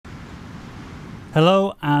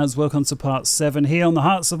Hello and welcome to part 7 here on the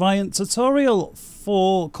Hearts of Iron tutorial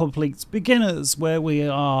for complete beginners, where we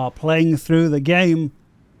are playing through the game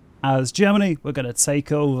as Germany. We're going to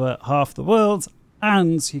take over half the world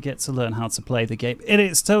and you get to learn how to play the game in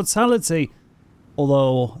its totality.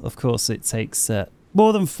 Although, of course, it takes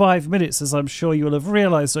more than 5 minutes, as I'm sure you will have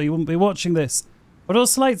realised, or you wouldn't be watching this. I'd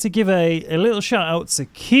also like to give a little shout out to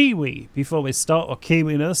Kiwi before we start, or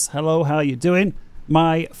Kiwiness. Hello, how you doing?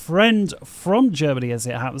 My friend from Germany, as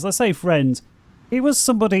it happens. I say friend. He was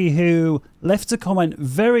somebody who left a comment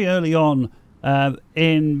very early on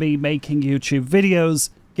in me making YouTube videos,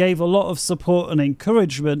 gave a lot of support and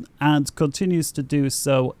encouragement, and continues to do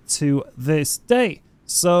so to this day.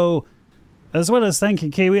 So, as well as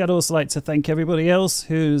thanking Kiwi, I'd also like to thank everybody else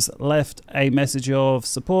who's left a message of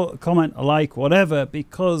support, a comment, a like, whatever,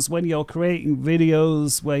 because when you're creating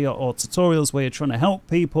videos or tutorials where you're trying to help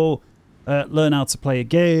people learn how to play a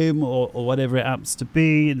game or whatever it happens to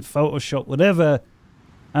be in Photoshop, whatever,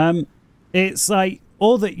 it's like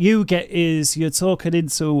all that you get is you're talking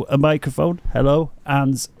into a microphone, hello,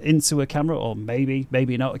 and into a camera, or maybe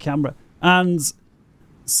not a camera, and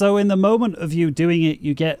so in the moment of you doing it,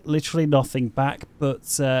 you get literally nothing back,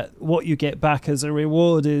 but what you get back as a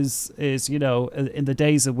reward is you know, in the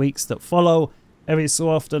days and weeks that follow, every so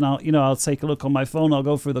often I'll take a look on my phone, I'll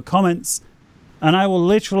go through the comments, and I will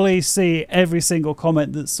literally see every single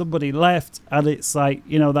comment that somebody left, and it's like,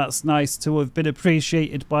 you know, that's nice to have been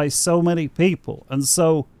appreciated by so many people. And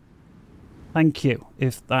so, thank you,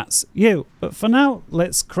 if that's you. But for now,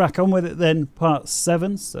 let's crack on with it then, part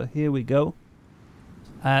 7. So here we go.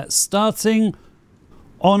 Starting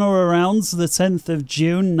on or around the 10th of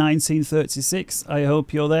June, 1936. I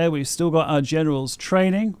hope you're there. We've still got our generals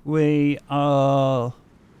training. We are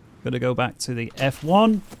going to go back to the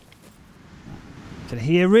F1.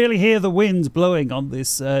 Can really hear the wind blowing on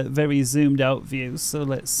this very zoomed out view, so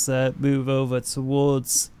let's move over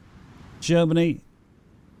towards Germany.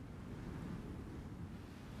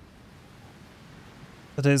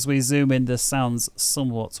 But as we zoom in, this sounds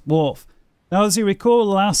somewhat dwarf. Now, as you recall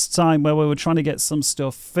last time where we were trying to get some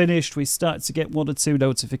stuff finished, we started to get 1 or 2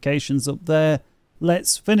 notifications up there.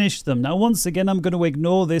 Let's finish them. Now, once again, I'm going to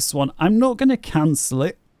ignore this one. I'm not going to cancel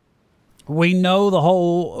it. We know the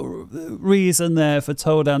whole reason there for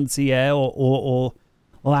towed anti-air or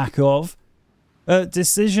lack of.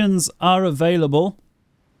 Decisions are available.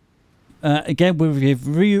 Again,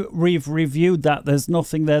 we've reviewed that. There's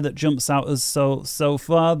nothing there that jumps out as so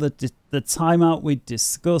far. The timeout, we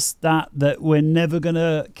discussed that we're never going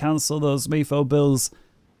to cancel those MEFO bills.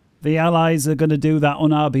 The Allies are going to do that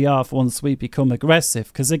on our behalf once we become aggressive.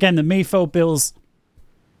 Because again, the MEFO bills...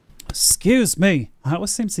 Excuse me, I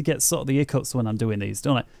always seem to get sort of the hiccups when I'm doing these,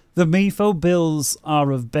 don't I? The MEFO bills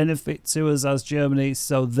are of benefit to us as Germany,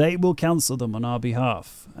 so they will cancel them on our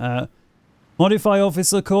behalf. Modify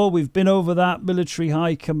Officer Corps, we've been over that. Military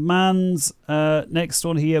High Command. Next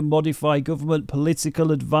one here, Modify Government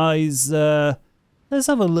Political Advisor. Let's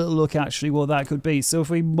have a little look actually what that could be. So if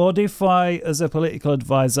we modify as a political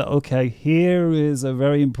advisor, okay, here is a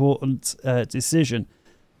very important decision.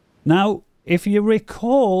 Now, if you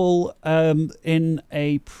recall, in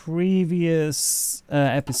a previous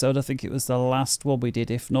episode, I think it was the last one we did.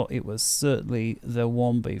 If not, it was certainly the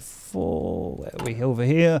one before. Where are we? Over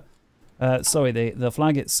here. Sorry, the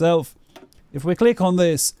flag itself. If we click on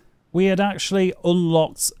this, we had actually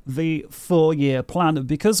unlocked the 4-year plan. And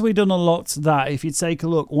because we'd unlocked that, if you take a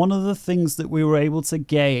look, one of the things that we were able to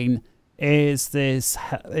gain is this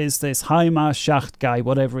Hjalmar Schacht guy,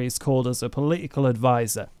 whatever he's called, as a political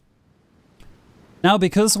advisor. Now,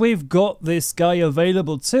 because we've got this guy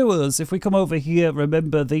available to us, if we come over here,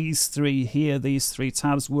 remember these 3 here, these 3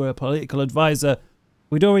 tabs were a political advisor.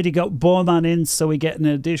 We'd already got Bormann in, so we get an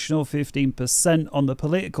additional 15% on the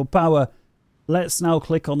political power. Let's now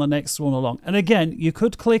click on the next one along. And again, you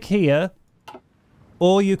could click here,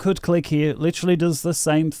 or you could click here. It literally does the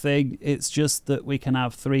same thing. It's just that we can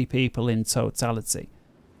have 3 people in totality.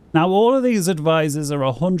 Now, all of these advisors are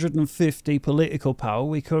 150 political power.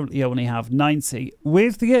 We currently only have 90,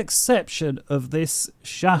 with the exception of this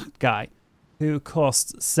Schacht guy, who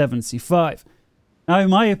costs 75. Now, in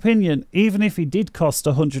my opinion, even if he did cost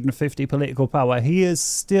 150 political power, he is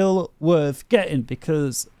still worth getting,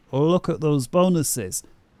 because look at those bonuses.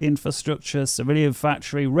 Infrastructure, civilian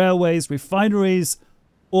factory, railways, refineries,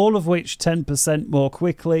 all of which 10% more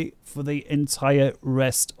quickly for the entire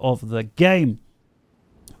rest of the game.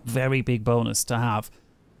 Very big bonus to have.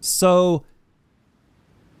 So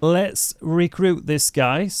let's recruit this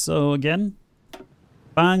guy. So again,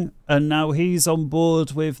 Bang, and now he's on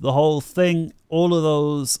board with the whole thing. All of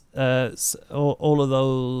those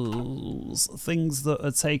things that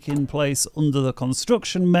are taking place under the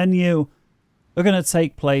construction menu are going to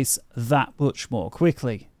take place that much more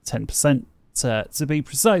quickly, 10% to be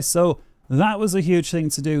precise. So that was a huge thing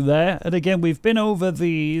to do there. And again, we've been over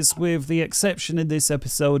these with the exception in this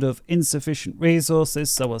episode of insufficient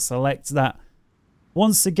resources, so I'll select that.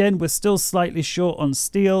 Once again, we're still slightly short on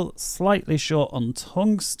steel, slightly short on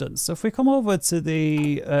tungsten. So if we come over to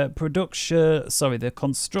the the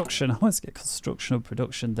construction, I always get construction and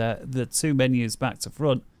production there, the two menus back to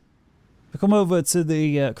front. If we come over to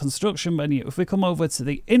the construction menu, if we come over to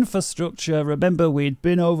the infrastructure, remember we'd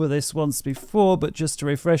been over this once before, but just to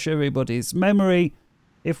refresh everybody's memory,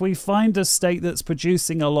 if we find a state that's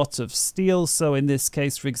producing a lot of steel, so in this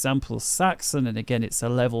case, for example, Saxon, and again, it's a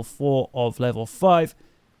level 4 of level 5.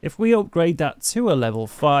 If we upgrade that to a level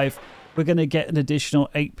 5, we're going to get an additional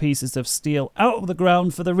 8 pieces of steel out of the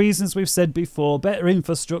ground for the reasons we've said before. Better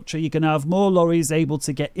infrastructure, you can have more lorries able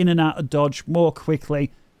to get in and out of Dodge more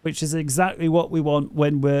quickly, which is exactly what we want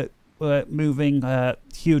when we're moving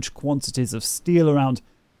huge quantities of steel around.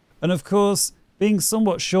 And of course, being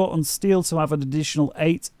somewhat short on steel to have an additional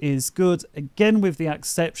 8 is good, again with the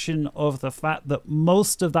exception of the fact that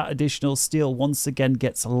most of that additional steel once again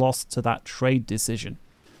gets lost to that trade decision.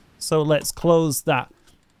 So let's close that.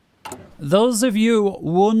 Those of you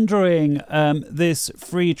wondering this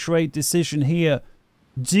free trade decision here,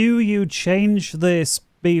 do you change this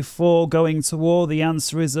before going to war? The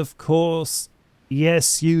answer is of course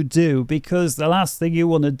yes you do, because the last thing you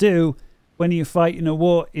want to do when you fight in a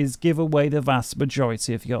war is give away the vast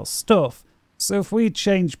majority of your stuff. So if we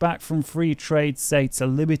change back from free trade, say, to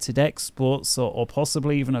limited exports or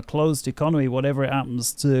possibly even a closed economy, whatever it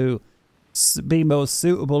happens to be most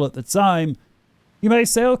suitable at the time, you may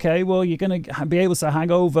say, okay, well, you're going to be able to hang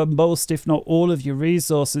over most, if not all, of your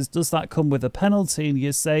resources. Does that come with a penalty? And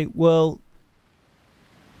you say, well,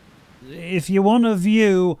 if you want to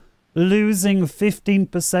view losing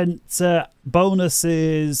 15%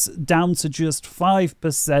 bonuses down to just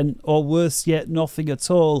 5%, or worse yet, nothing at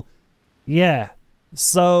all, yeah.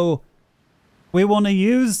 So we want to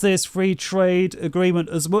use this free trade agreement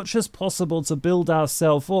as much as possible to build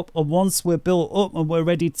ourselves up. And once we're built up and we're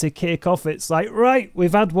ready to kick off, it's like, right,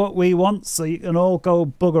 we've had what we want, so you can all go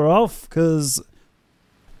bugger off, because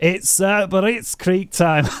it's creek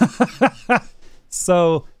time.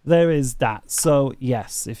 So there is that. So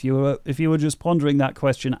yes, if you were just pondering that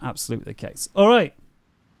question, absolutely the case. All right,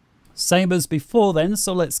 same as before then.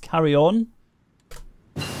 So let's carry on.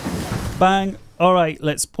 Bang. All right,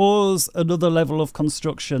 let's pause. Another level of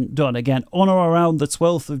construction done. Again, on or around the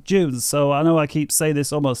 12th of June. So I know I keep saying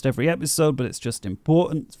this almost every episode, but it's just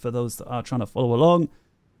important for those that are trying to follow along.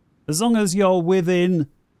 As long as you're within,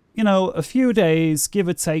 you know, a few days, give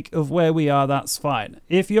or take, of where we are, that's fine.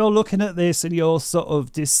 If you're looking at this and you're sort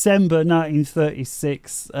of December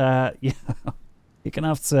 1936, yeah, you're going to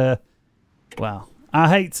have to, well, I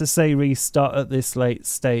hate to say restart at this late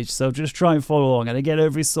stage, so just try and follow along. And again,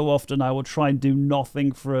 every so often, I will try and do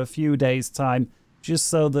nothing for a few days' time, just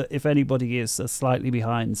so that if anybody is slightly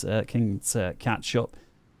behind, can catch up.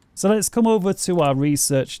 So let's come over to our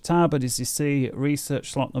research tab, and as you see,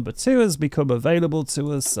 research slot number 2 has become available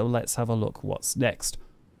to us, so let's have a look what's next.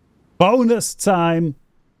 Bonus time!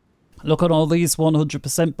 Look at all these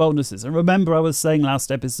 100% bonuses, and remember I was saying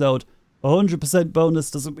last episode, 100%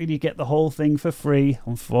 bonus doesn't mean you get the whole thing for free,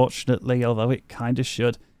 unfortunately, although it kind of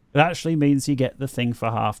should. It actually means you get the thing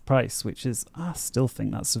for half price, which is, I still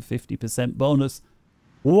think that's a 50% bonus.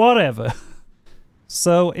 Whatever.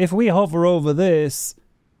 So if we hover over this,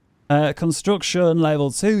 construction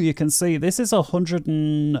level 2, you can see this is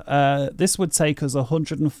this would take us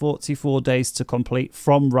 144 days to complete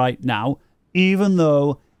from right now, even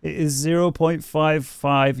though it is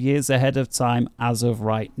 0.55 years ahead of time as of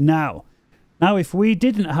right now. Now, if we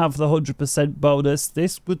didn't have the 100% bonus,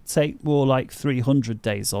 this would take more like 300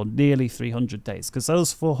 days, or nearly 300 days, because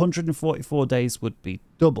those 444 days would be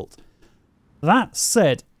doubled. That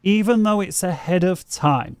said, even though it's ahead of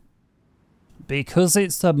time, because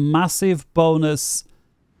it's a massive bonus,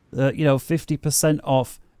 you know, 50%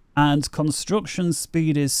 off, and construction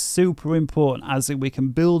speed is super important, as in we can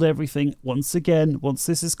build everything once again. Once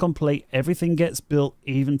this is complete, everything gets built,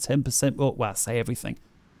 even 10% more. Well, I say everything.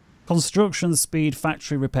 Construction speed,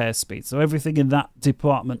 factory repair speed. So everything in that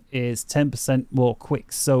department is 10% more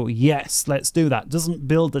quick. So yes, let's do that. Doesn't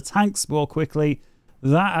build the tanks more quickly.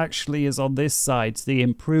 That actually is on this side, the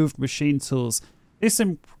improved machine tools. This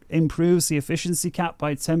improves the efficiency cap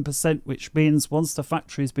by 10%, which means once the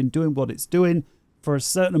factory has been doing what it's doing for a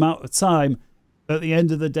certain amount of time, at the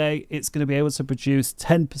end of the day, it's going to be able to produce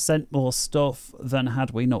 10% more stuff than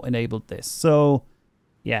had we not enabled this. So,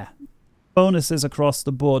 yeah, bonuses across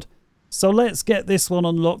the board. So let's get this one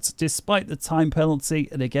unlocked despite the time penalty.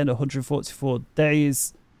 And again, 144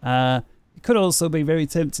 days. It could also be very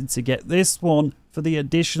tempting to get this one for the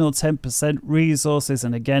additional 10% resources.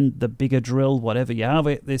 And again, the bigger drill, whatever you have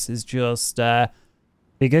it. This is just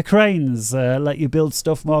bigger cranes. Let you build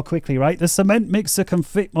stuff more quickly, right? The cement mixer can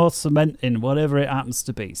fit more cement in, whatever it happens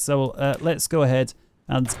to be. So let's go ahead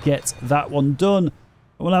and get that one done.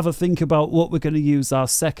 We'll have a think about what we're going to use our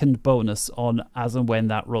second bonus on as and when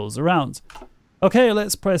that rolls around. Okay,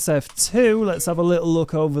 let's press F2. Let's have a little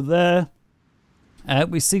look over there.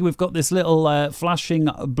 We see we've got this little flashing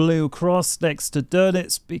blue cross next to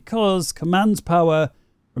Durnitz because command power,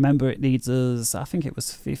 remember it needs us, I think it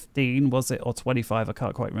was 15, was it? Or 25, I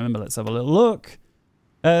can't quite remember. Let's have a little look.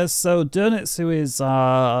 So Durnitz, who is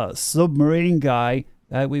our submarine guy,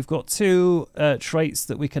 we've got two traits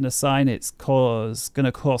that we can assign. It's going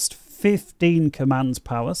to cost 15 command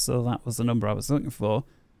power, so that was the number I was looking for.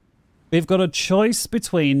 We've got a choice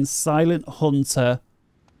between Silent Hunter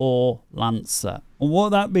or Lancer. And what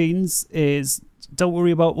that means is, don't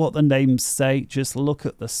worry about what the names say, just look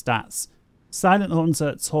at the stats. Silent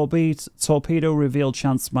Hunter, torpedo reveal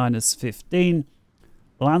chance -15.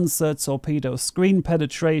 Lancer, torpedo screen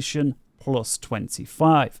penetration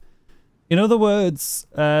 +25. In other words,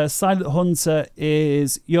 Silent Hunter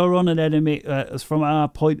is, you're on an enemy, from our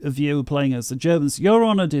point of view, playing as the Germans, you're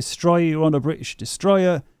on a destroyer, you're on a British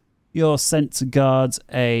destroyer, you're sent to guard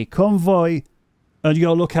a convoy, and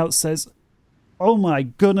your lookout says, oh my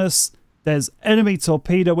goodness, there's enemy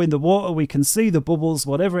torpedo in the water, we can see the bubbles,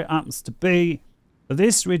 whatever it happens to be.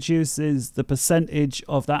 This reduces the percentage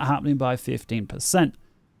of that happening by 15%.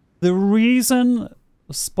 The reason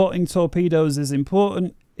spotting torpedoes is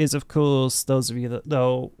important is, of course, those of you that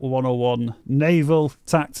know 101 naval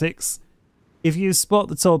tactics. If you spot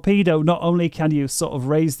the torpedo, not only can you sort of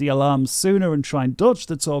raise the alarm sooner and try and dodge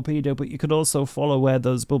the torpedo, but you could also follow where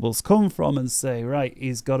those bubbles come from and say, right,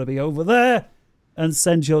 he's got to be over there, and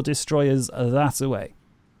send your destroyers that away.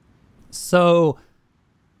 So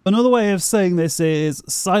another way of saying this is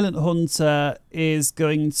Silent Hunter is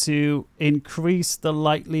going to increase the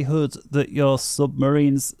likelihood that your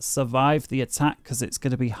submarines survive the attack because it's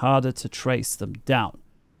going to be harder to trace them down.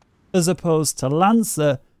 As opposed to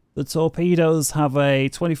Lancer, the torpedoes have a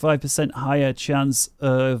 25% higher chance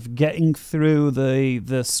of getting through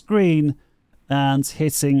the screen and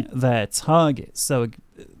hitting their target. So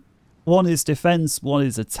one is defense, one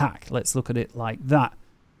is attack. Let's look at it like that.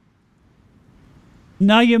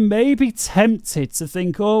 Now, you may be tempted to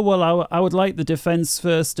think, oh, well, I would like the defense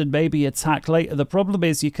first and maybe attack later. The problem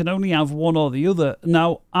is you can only have one or the other.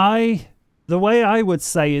 Now, the way I would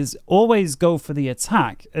say is always go for the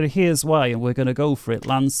attack. And here's why, and we're going to go for it.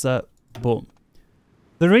 Lancer, boom.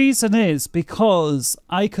 The reason is because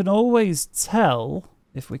I can always tell,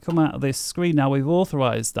 if we come out of this screen now, we've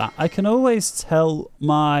authorized that. I can always tell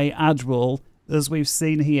my Admiral, as we've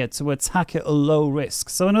seen here, to attack at a low risk.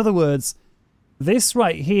 So in other words, this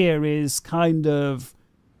right here is kind of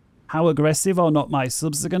how aggressive or not my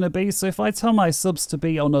subs are going to be. So if I tell my subs to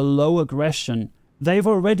be on a low aggression, they've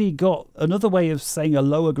already got, another way of saying a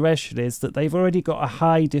low aggression is that they've already got a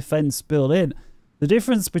high defense built in. The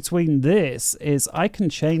difference between this is I can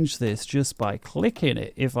change this just by clicking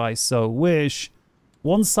it if I so wish.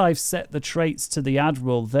 Once I've set the traits to the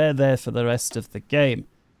Admiral, they're there for the rest of the game.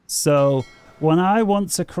 So when I want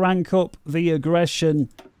to crank up the aggression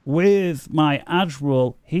with my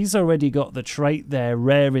Admiral, he's already got the trait there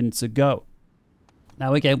raring to go.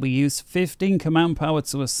 Now again, we use 15 command power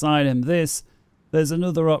to assign him this. There's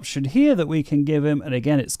another option here that we can give him, and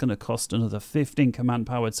again, it's going to cost another 15 command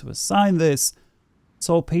power to assign this.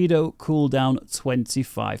 Torpedo cooldown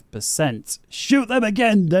 25%. Shoot them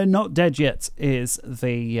again, they're not dead yet, is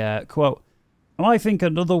the quote. Now, I think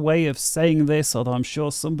another way of saying this, although I'm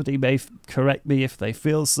sure somebody may correct me if they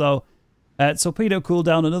feel so, torpedo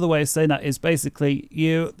cooldown, another way of saying that is basically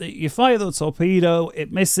you fire the torpedo,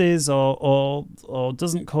 it misses or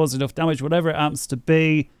doesn't cause enough damage, whatever it happens to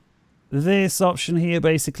be. This option here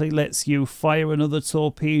basically lets you fire another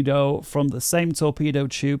torpedo from the same torpedo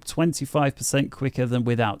tube 25% quicker than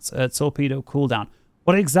without torpedo cooldown.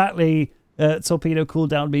 What exactly torpedo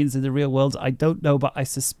cooldown means in the real world, I don't know, but I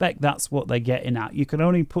suspect that's what they're getting at. You can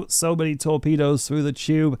only put so many torpedoes through the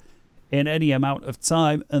tube in any amount of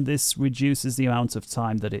time, and this reduces the amount of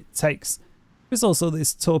time that it takes. There's also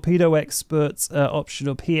this torpedo expert option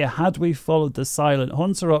up here. Had we followed the Silent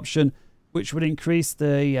Hunter option, which would increase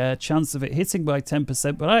the chance of it hitting by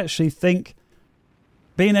 10%, but I actually think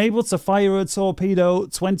Being able to fire a torpedo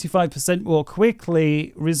 25% more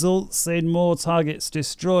quickly results in more targets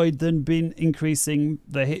destroyed than been increasing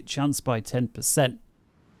the hit chance by 10%.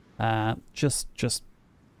 Just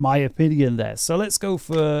my opinion there. So let's go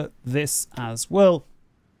for this as well.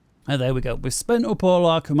 And there we go. We've spent up all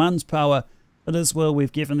our command power, and as well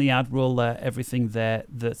we've given the Admiral everything there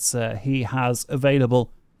that he has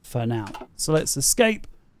available for now. So let's escape.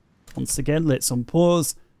 Once again, let's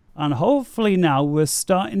unpause. And hopefully now we're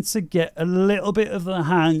starting to get a little bit of the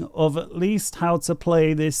hang of at least how to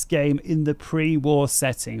play this game in the pre-war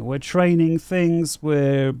setting. We're training things,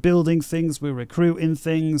 we're building things, we're recruiting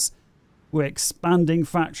things, we're expanding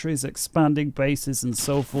factories, expanding bases, and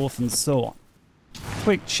so forth and so on.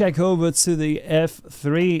 Quick check over to the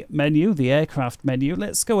F3 menu, the aircraft menu.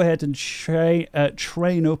 Let's go ahead and train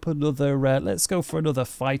up another, let's go for another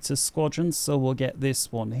fighter squadron. So we'll get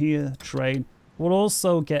this one here, train. We'll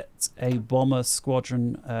also get a bomber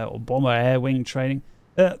squadron or bomber air wing training.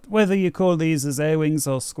 Whether you call these as air wings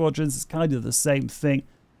or squadrons, it's kind of the same thing.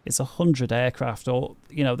 It's 100 aircraft, or,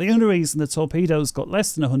 you know, the only reason the torpedoes got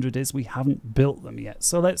less than 100 is we haven't built them yet.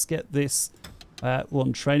 So let's get this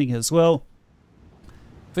one training as well.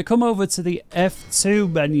 If we come over to the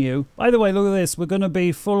F2 menu, by the way, look at this. We're going to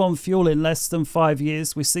be full on fuel in less than 5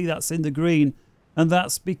 years. We see that's in the green. And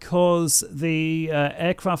that's because the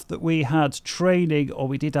aircraft that we had training, or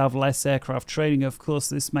we did have less aircraft training. Of course,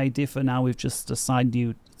 this may differ now. We've just assigned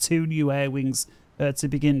you 2 new air wings to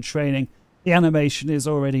begin training. The animation is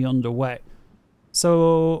already underway.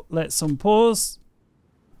 So let's unpause.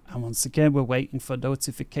 And once again, we're waiting for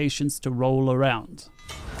notifications to roll around.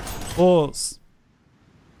 Pause.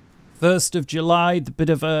 1st of July, a bit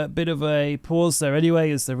of a pause there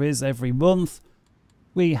anyway, as there is every month.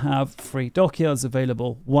 We have 3 dockyards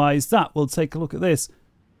available. Why is that? We'll take a look at this.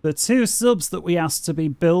 The 2 subs that we asked to be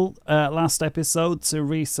built last episode to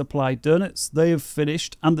resupply Donuts, they have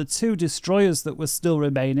finished. And the 2 destroyers that were still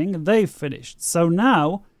remaining, they've finished. So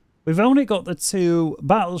now we've only got the 2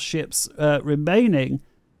 battleships remaining.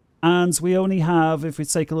 And we only have, if we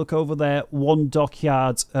take a look over there, 1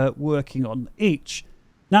 dockyard working on each.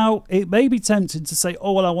 Now, it may be tempting to say,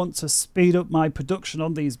 oh, well, I want to speed up my production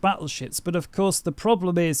on these battleships. But of course, the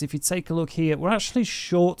problem is, if you take a look here, we're actually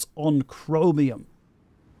short on chromium.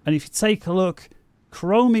 And if you take a look,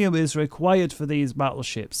 chromium is required for these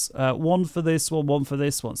battleships. 1 for this one, 1 for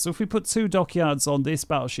this one. So if we put 2 dockyards on this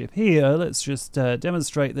battleship here, let's just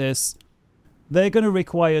demonstrate this. They're going to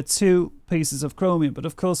require 2 pieces of chromium. But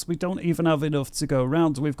of course, we don't even have enough to go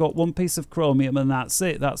around. We've got 1 piece of chromium and that's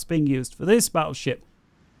it. That's being used for this battleship.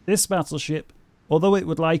 This battleship, although it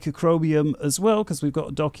would like a chromium as well, because we've got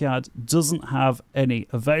a dockyard, doesn't have any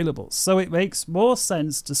available. So it makes more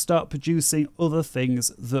sense to start producing other things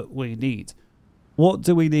that we need. What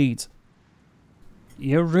do we need?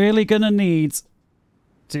 You're really going to need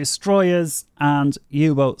destroyers and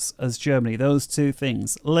U-boats as Germany. Those 2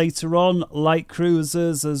 things. Later on, light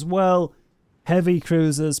cruisers as well. Heavy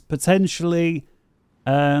cruisers, potentially.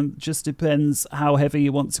 Just depends how heavy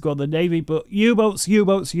you want to go on the Navy, but U-boats,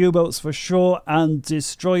 U-boats, U-boats for sure, and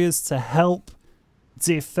destroyers to help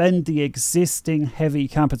defend the existing heavy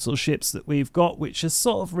capital ships that we've got, which is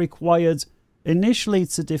sort of required initially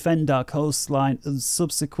to defend our coastline and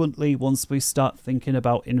subsequently once we start thinking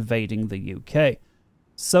about invading the UK.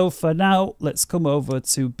 So for now, let's come over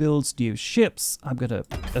to build new ships. I'm going to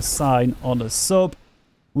assign on a sub.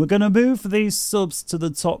 We're going to move these subs to the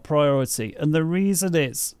top priority, and the reason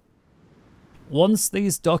is, once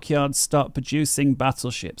these dockyards start producing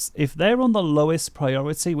battleships, if they're on the lowest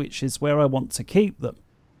priority, which is where I want to keep them,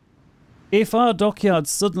 if our dockyards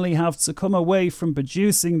suddenly have to come away from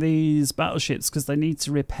producing these battleships because they need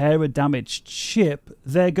to repair a damaged ship,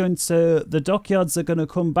 the dockyards are going to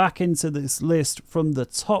come back into this list from the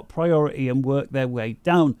top priority and work their way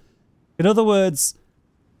down. In other words,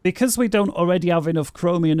 because we don't already have enough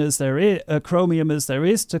chromium as there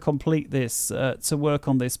is to complete this, to work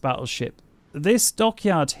on this battleship, this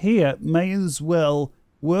dockyard here may as well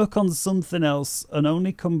work on something else and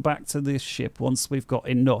only come back to this ship once we've got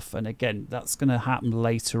enough. And again, that's going to happen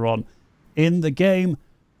later on in the game,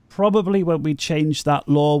 probably when we change that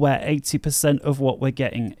law where 80% of what we're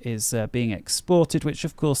getting is being exported, which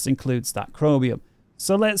of course includes that chromium.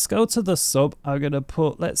 So let's go to the sub. I'm going to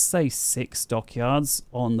put, let's say, 6 dockyards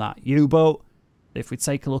on that U-boat. If we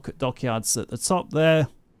take a look at dockyards at the top there,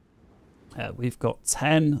 we've got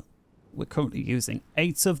 10. We're currently using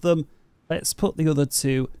 8 of them. Let's put the other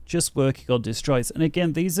 2 just working on destroyers. And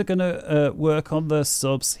again, these are going to work on the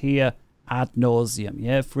subs here ad nauseum.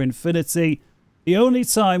 Yeah, for infinity. The only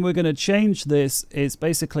time we're going to change this is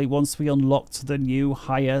basically once we unlocked the new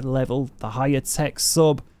higher level, the higher tech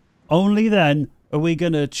sub. Only then are we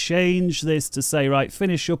going to change this to say, right,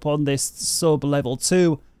 finish up on this sub level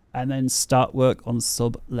 2 and then start work on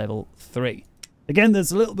sub level 3. Again,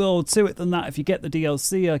 there's a little bit more to it than that if you get the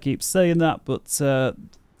DLC. I keep saying that, but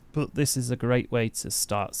this is a great way to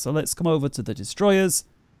start. So let's come over to the destroyers.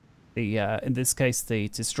 In this case, the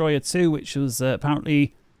Destroyer 2, which was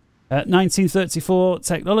apparently 1934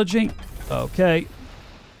 technology. Okay.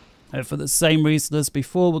 For the same reason as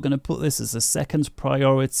before, we're going to put this as a second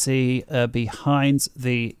priority behind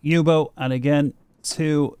the U-boat. And again,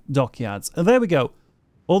 2 dockyards. And there we go.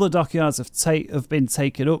 All the dockyards have been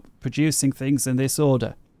taken up, producing things in this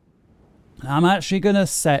order. I'm actually going to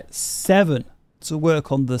set 7 to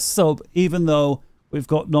work on the sub, even though we've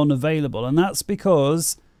got none available. And that's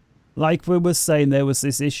because, like we were saying, there was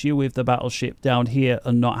this issue with the battleship down here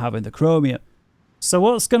and not having the chromium. So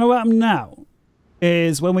what's going to happen now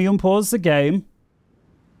is when we unpause the game,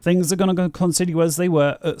 things are going to continue as they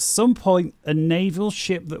were. At some point, a naval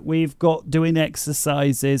ship that we've got doing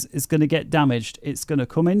exercises is going to get damaged. It's going to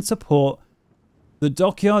come into port. The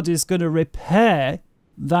dockyard is going to repair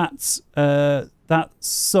that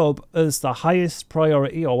sub as the highest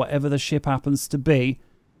priority, or whatever the ship happens to be,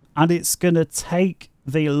 and it's going to take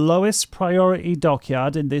the lowest priority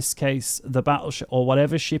dockyard, in this case the battleship or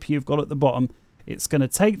whatever ship you've got at the bottom. It's going to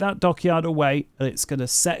take that dockyard away and it's going to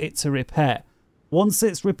set it to repair. Once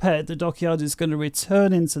it's repaired, the dockyard is going to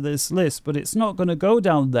return into this list, but it's not going to go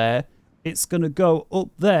down there. It's going to go up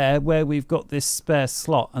there where we've got this spare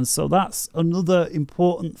slot. And so that's another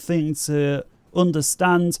important thing to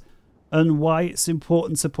understand, and why it's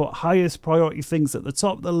important to put highest priority things at the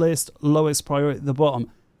top of the list, lowest priority at the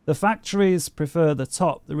bottom. The factories prefer the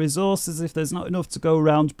top. The resources, if there's not enough to go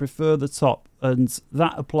around, prefer the top. And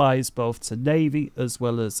that applies both to Navy as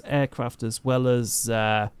well as aircraft, as well as,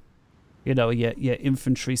 you know, your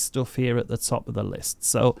infantry stuff here at the top of the list.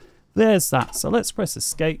 So there's that. So let's press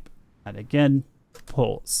escape. And again,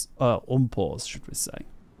 pause. Unpause, should we say.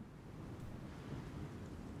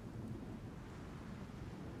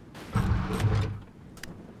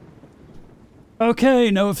 Okay,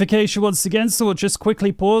 notification once again, so we'll just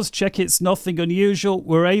quickly pause, check it's nothing unusual.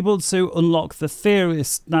 We're able to unlock the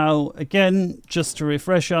Theorist. Now, again, just to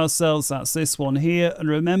refresh ourselves, that's this one here. And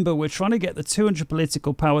remember, we're trying to get the 200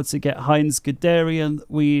 political power to get Heinz Guderian.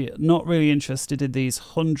 We're not really interested in these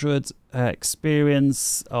 100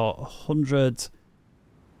 experience or 100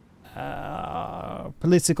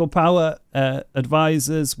 political power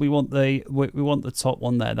advisors. We want the top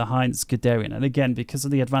one there, the Heinz Guderian. And again, because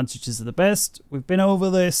of the advantages of the best, we've been over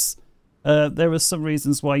this. There are some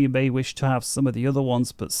reasons why you may wish to have some of the other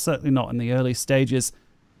ones, but certainly not in the early stages.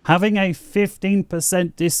 Having a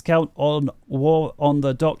 15% discount on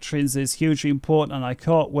the doctrines is hugely important, and I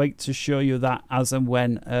can't wait to show you that as and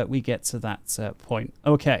when we get to that point.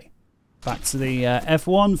 Okay, back to the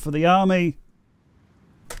F1 for the army.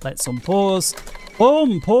 Let's unpause.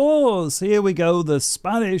 Boom, pause. Here we go. The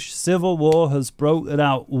Spanish Civil War has broken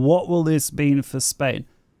out. What will this mean for Spain?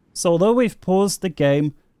 So although we've paused the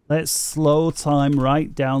game, let's slow time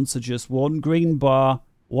right down to just one green bar.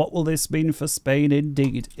 What will this mean for Spain?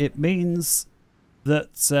 Indeed, it means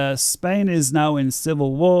that Spain is now in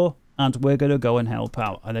civil war, and we're going to go and help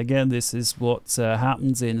out. And again, this is what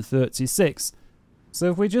happens in 36. So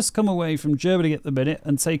if we just come away from Germany at the minute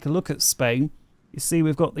and take a look at Spain, you see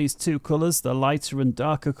we've got these two colours, the lighter and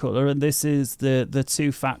darker colour, and this is the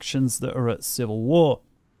two factions that are at civil war.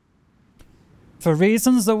 For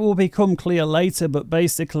reasons that will become clear later, but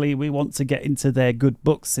basically we want to get into their good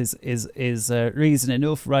books is reason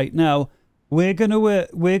enough right now. We're going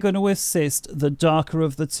to assist the darker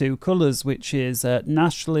of the two colours, which is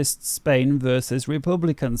nationalist Spain versus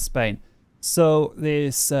Republican Spain. So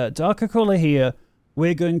this darker colour here,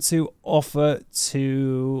 we're going to offer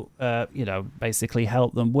to, you know, basically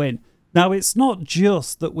help them win. Now, it's not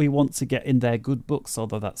just that we want to get in their good books,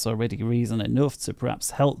 although that's already reason enough to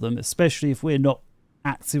perhaps help them, especially if we're not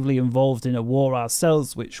actively involved in a war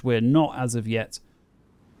ourselves, which we're not as of yet.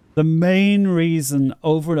 The main reason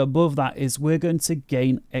over and above that is we're going to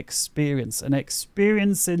gain experience. And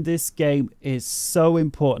experience in this game is so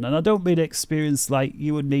important. And I don't mean experience like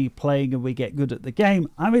you and me playing and we get good at the game.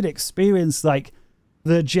 I mean experience like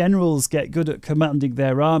the generals get good at commanding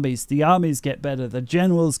their armies. The armies get better. The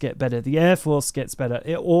generals get better. The Air Force gets better.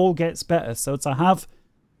 It all gets better. So to have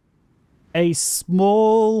a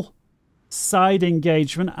small side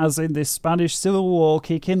engagement, as in this Spanish Civil War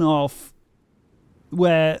kicking off,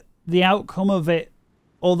 where the outcome of it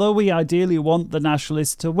although we ideally want the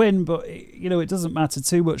nationalists to win, but, you know, it doesn't matter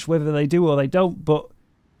too much whether they do or they don't. But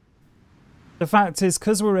the fact is,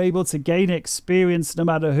 because we're able to gain experience no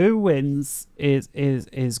matter who wins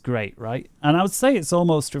is great, right? And I would say it's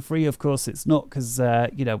almost for free. Of course, it's not, because,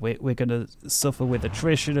 you know, we're going to suffer with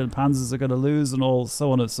attrition and panzers are going to lose and all,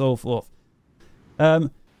 so on and so forth.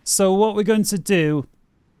 So what we're going to do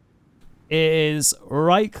is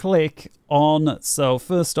right-click on, so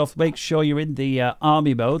first off, make sure you're in the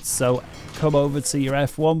army mode. So come over to your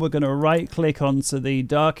F1. We're going to right-click onto the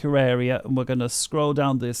darker area, and we're going to scroll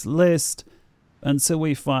down this list until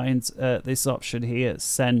we find this option here,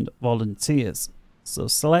 send volunteers. So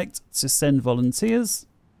select to send volunteers.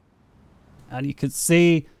 And you can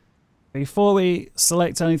see, before we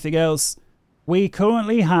select anything else, we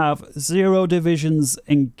currently have 0 divisions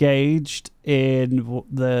engaged in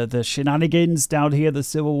the shenanigans down here, the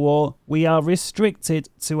Civil War. We are restricted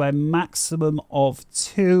to a maximum of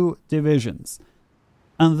 2 divisions.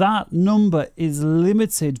 And that number is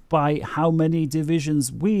limited by how many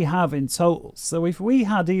divisions we have in total. So if we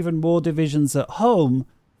had even more divisions at home,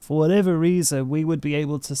 for whatever reason, we would be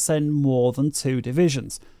able to send more than 2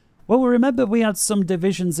 divisions. Well, remember we had some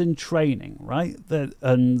divisions in training, right?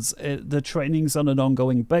 And the training's on an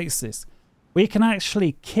ongoing basis. We can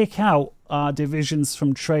actually kick out our divisions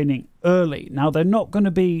from training early. Now, they're not going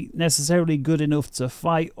to be necessarily good enough to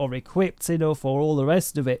fight or equipped enough or all the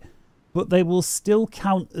rest of it, but they will still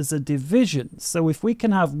count as a division. So if we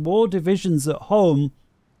can have more divisions at home,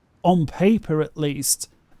 on paper at least,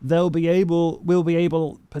 we'll be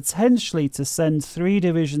able potentially to send 3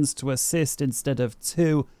 divisions to assist instead of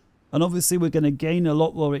 2. And obviously we're going to gain a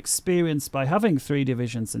lot more experience by having 3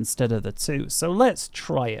 divisions instead of the 2. So let's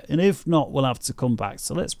try it. And if not, we'll have to come back.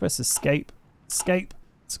 So let's press escape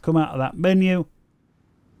to come out of that menu.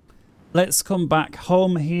 Let's come back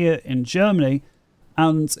home here in Germany.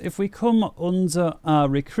 And if we come under our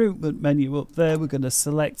recruitment menu up there, we're going to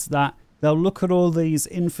select that. Now look at all these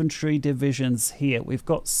infantry divisions here. We've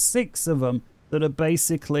got 6 of them that are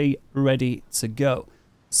basically ready to go.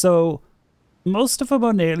 So most of them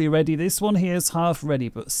are nearly ready. This one here is half ready,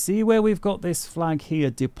 but see where we've got this flag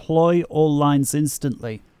here, deploy all lines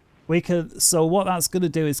instantly. So what that's going to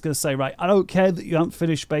do is going to say, right, I don't care that you haven't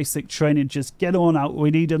finished basic training, just get on out.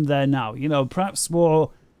 We need them there now. You know, perhaps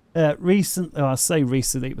more recently, I say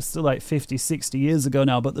recently, it was still like 50, 60 years ago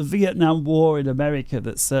now, but the Vietnam War in America,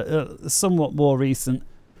 that's somewhat more recent.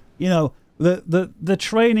 You know, the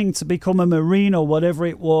training to become a Marine or whatever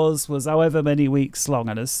it was however many weeks long.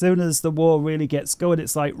 And as soon as the war really gets going,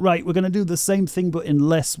 it's like, right, we're going to do the same thing but in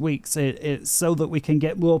less weeks so that we can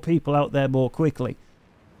get more people out there more quickly.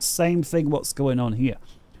 Same thing what's going on here.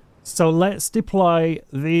 So let's deploy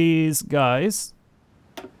these guys.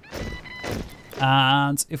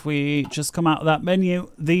 And if we just come out of that menu,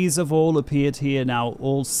 these have all appeared here now,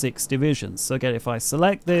 all 6 divisions. So again, if I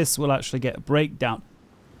select this, we'll actually get a breakdown.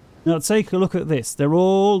 Now take a look at this. They're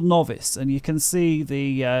all novice, and you can see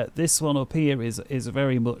the this one up here is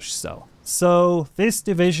very much so. So this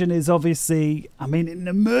division is obviously, I mean, in an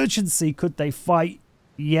emergency, could they fight?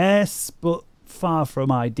 Yes, but far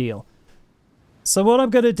from ideal. So what I'm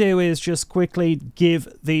going to do is just quickly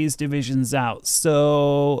give these divisions out.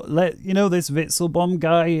 So you know this Witzelbaum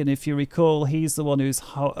guy, and if you recall, he's the one who's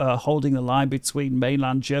holding the line between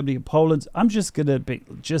mainland Germany and Poland. I'm just going to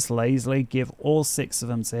just lazily give all 6 of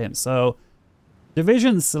them to him. So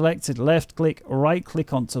division selected, left click, right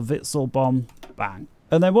click onto Witzelbaum, bang.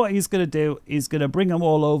 And then what he's going to do is going to bring them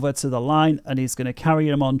all over to the line, and he's going to carry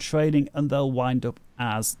them on training, and they'll wind up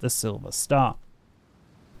as the Silver Star.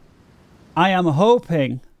 I am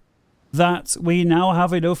hoping that we now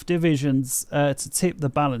have enough divisions to tip the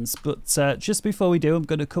balance. But just before we do, I'm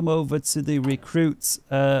going to come over to the recruits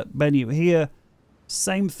menu here.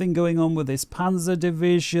 Same thing going on with this Panzer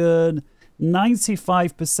division.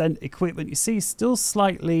 95% equipment. You see, still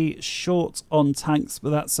slightly short on tanks,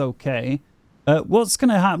 but that's okay. What's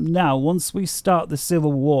going to happen now once we start the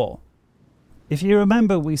Civil War? If you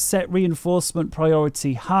remember, we set reinforcement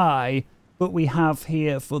priority high. But we have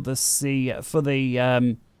here for the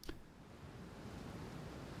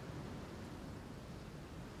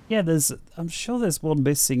yeah, I'm sure there's one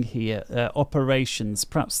missing here, operations,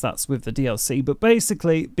 perhaps that's with the DLC, but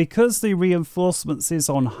basically because the reinforcements is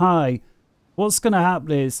on high, what's going to happen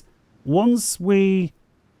is once we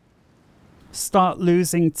start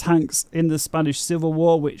losing tanks in the Spanish Civil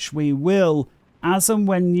War, which we will, as and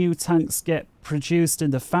when new tanks get produced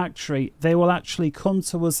in the factory, they will actually come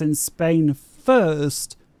to us in Spain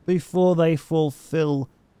first before they fulfill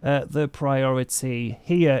the priority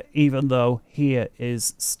here, even though here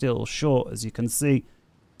is still short, as you can see.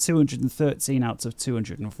 213 out of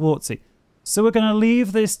 240. So we're going to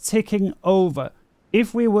leave this ticking over.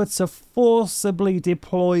 If we were to forcibly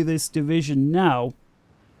deploy this division now,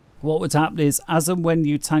 what would happen is, as and when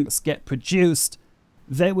new tanks get produced,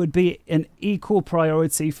 there would be an equal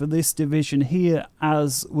priority for this division here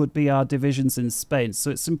as would be our divisions in Spain.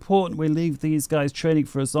 So it's important we leave these guys training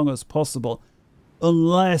for as long as possible,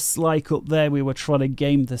 unless, like up there, we were trying to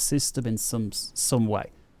game the system in some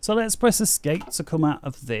way. So let's press escape to come out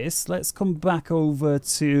of this. Let's come back over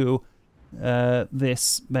to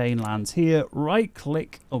this mainland here. Right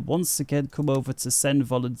click and once again come over to send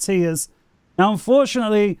volunteers. Now,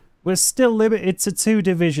 unfortunately, we're still limited to 2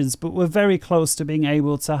 divisions, but we're very close to being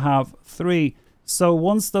able to have 3. So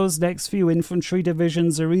once those next few infantry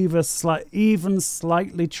divisions are even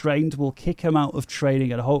slightly trained, we'll kick them out of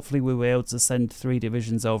training and hopefully we'll be able to send 3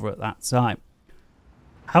 divisions over at that time.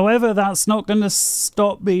 However, that's not going to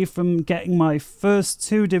stop me from getting my first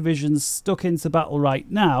 2 divisions stuck into battle right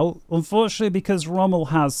now. Unfortunately, because Rommel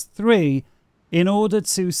has 3, in order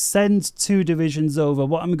to send 2 divisions over,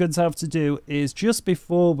 what I'm going to have to do is, just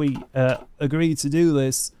before we agree to do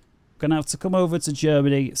this, I'm going to have to come over to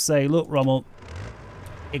Germany, say, look, Rommel,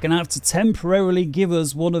 you're going to have to temporarily give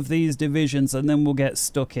us one of these divisions and then we'll get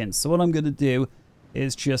stuck in. So what I'm going to do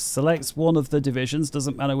is just select one of the divisions,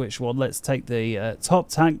 doesn't matter which one. Let's take the top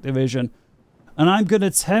tank division. And I'm going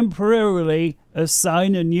to temporarily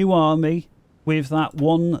assign a new army with that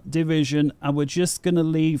one division, and we're just going to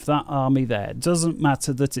leave that army there. It doesn't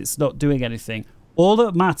matter that it's not doing anything. All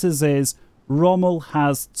that matters is Rommel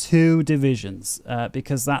has 2 divisions,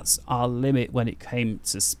 because that's our limit when it came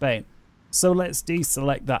to Spain. So let's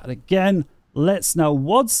deselect that again. Let's now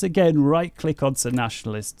once again right click onto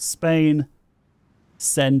Nationalist Spain,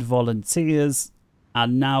 send volunteers,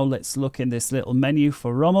 and now let's look in this little menu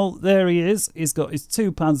for Rommel. There he is. He's got his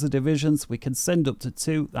 2 Panzer divisions. We can send up to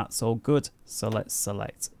 2. That's all good. So let's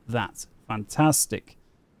select that. Fantastic.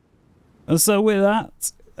 And so with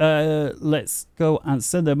that, let's go and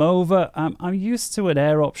send them over. I'm used to an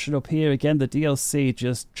air option up here. Again, the DLC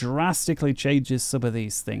just drastically changes some of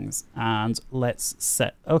these things. And let's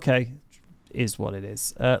set... Okay, is what it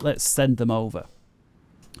is. Let's send them over.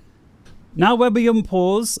 Now when we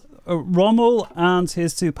unpause, Rommel and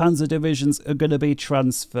his 2 Panzer divisions are going to be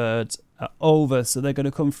transferred over, so they're going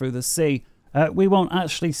to come through the sea. We won't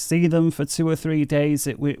actually see them for 2 or 3 days.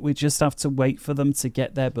 We just have to wait for them to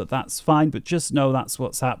get there, but that's fine. But just know that's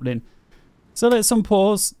what's happening. So let's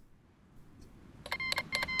unpause.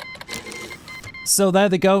 So there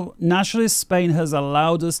they go. Nationalist Spain has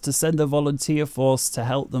allowed us to send a volunteer force to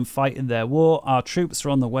help them fight in their war. Our troops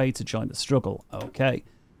are on the way to join the struggle. Okay.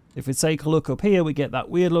 If we take a look up here, we get that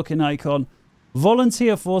weird looking icon.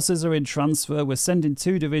 Volunteer forces are in transfer. We're sending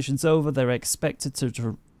 2 divisions over. They're expected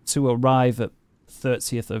to arrive at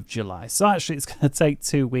 30th of July. So actually it's going to take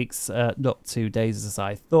 2 weeks, not 2 days as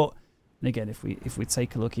I thought. And again, if we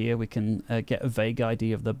take a look here, we can get a vague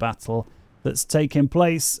idea of the battle that's taking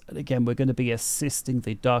place. And again, we're going to be assisting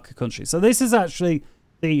the darker country. So this is actually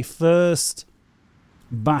the first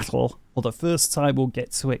battle, or the first time we'll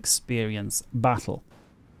get to experience battle.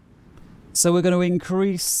 So we're going to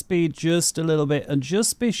increase speed just a little bit and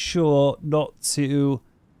just be sure not to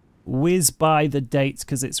whiz by the dates,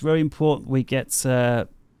 because it's very important we get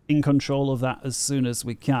in control of that as soon as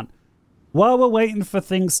we can. While we're waiting for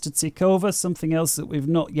things to tick over, something else that we've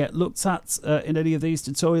not yet looked at in any of these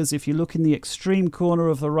tutorials, if you look in the extreme corner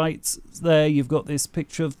of the right there, you've got this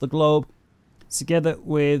picture of the globe, together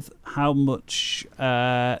with how much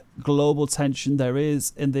global tension there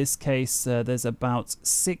is. In this case, there's about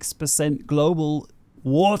 6% global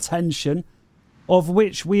war tension, of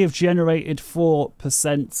which we have generated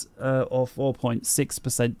 4% or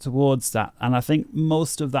 4.6% towards that. And I think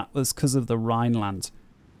most of that was because of the Rhineland.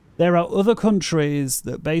 There are other countries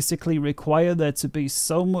that basically require there to be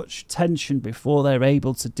so much tension before they're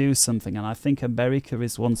able to do something. And I think America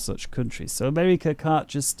is one such country. So America can't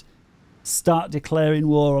just start declaring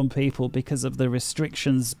war on people because of the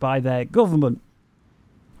restrictions by their government.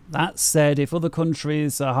 That said, if other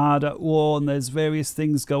countries are hard at war and there's various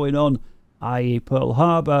things going on, i.e. Pearl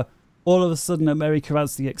Harbor, all of a sudden America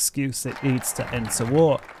has the excuse it needs to enter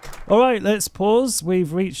war. Alright, let's pause.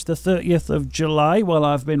 We've reached the 30th of July while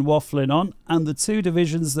I've been waffling on, and the 2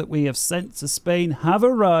 divisions that we have sent to Spain have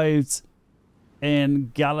arrived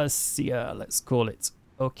in Galicia, let's call it.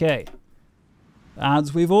 Okay.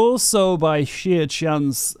 And we've also, by sheer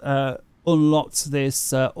chance, unlocked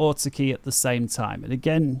this autarky at the same time. And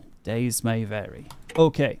again, days may vary.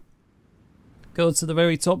 Okay. Go to the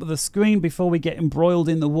very top of the screen. Before we get embroiled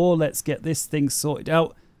in the war, let's get this thing sorted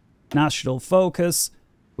out. National focus.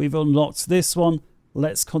 We've unlocked this one.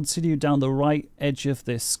 Let's continue down the right edge of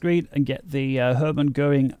this screen and get the Hermann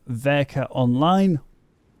Göring Werke online.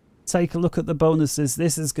 Take a look at the bonuses.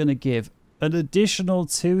 This is going to give an additional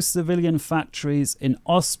 2 civilian factories in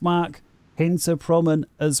Ostmark, Hinterpommern,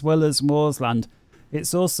 as well as Moorsland.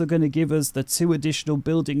 It's also going to give us the 2 additional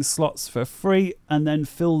building slots for free and then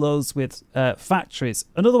fill those with factories.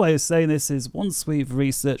 Another way of saying this is once we've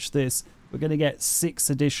researched this, we're going to get 6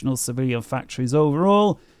 additional civilian factories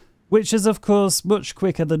overall, which is, of course, much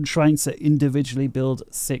quicker than trying to individually build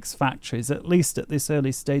 6 factories, at least at this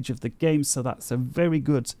early stage of the game. So that's a very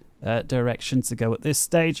good direction to go at this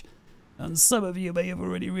stage. And some of you may have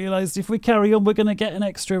already realized if we carry on, we're going to get an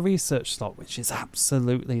extra research slot, which is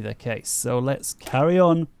absolutely the case. So let's carry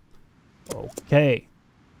on. Okay.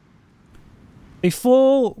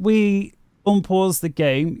 Before we unpause the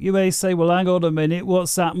game, you may say, well, hang on a minute,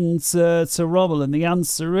 what's happened to Rommel? And the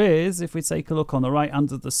answer is, if we take a look on the right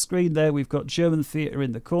hand of the screen there, we've got German theatre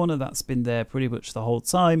in the corner. That's been there pretty much the whole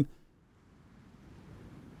time.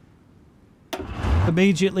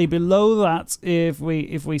 Immediately below that, if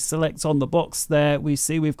we select on the box there, we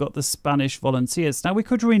see we've got the Spanish volunteers. Now, we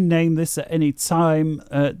could rename this at any time.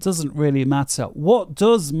 It doesn't really matter. What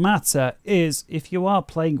does matter is if you are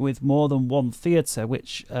playing with more than one theatre,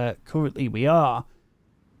 which currently we are,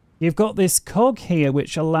 you've got this cog here,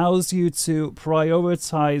 which allows you to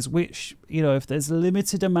prioritize which, you know, if there's a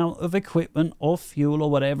limited amount of equipment or fuel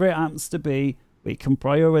or whatever it happens to be, we can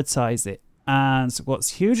prioritize it. And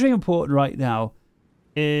what's hugely important right now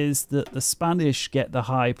is that the Spanish get the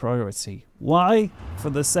high priority. Why? For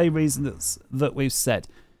the same reason that we've said.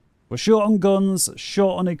 We're short on guns,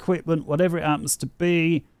 short on equipment, whatever it happens to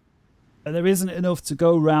be. And there isn't enough to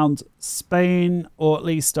go around Spain, or at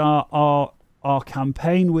least our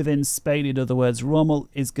campaign within Spain. In other words, Rommel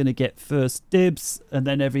is going to get first dibs and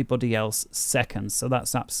then everybody else second. So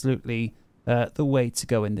that's absolutely the way to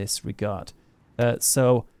go in this regard.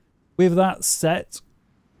 So with that set,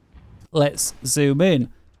 let's zoom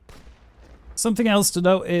in. Something else to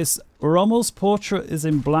note is Rommel's portrait is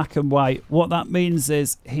in black and white. What that means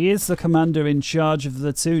is he is the commander in charge of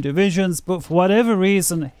the 2 divisions, but for whatever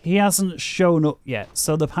reason, he hasn't shown up yet.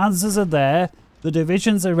 So the panzers are there, the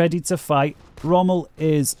divisions are ready to fight, Rommel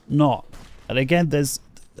is not. And again, there's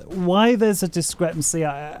a discrepancy.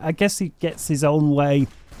 I guess he gets his own way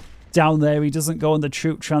down there. He doesn't go on the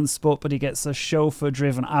troop transport, but he gets a chauffeur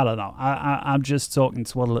driven. I don't know. I'm just talking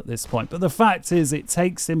twaddle at this point. But the fact is, it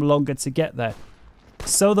takes him longer to get there.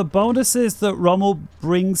 So the bonuses that Rommel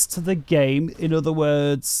brings to the game, in other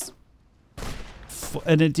words,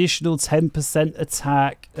 an additional 10%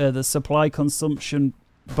 attack, the supply consumption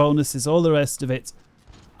bonuses, all the rest of it,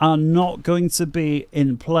 are not going to be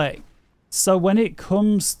in play. So when it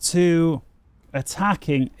comes to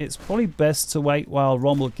attacking, it's probably best to wait while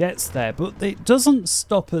Rommel gets there, but it doesn't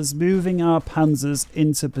stop us moving our panzers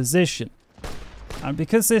into position. And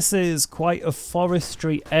because this is quite a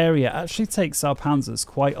forestry area, it actually takes our panzers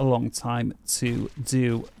quite a long time to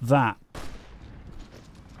do that.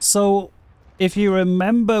 So if you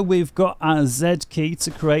remember, we've got our Z key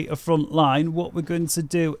to create a front line. What we're going to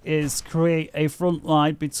do is create a front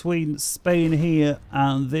line between Spain here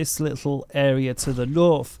and this little area to the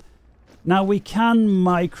north. Now, we can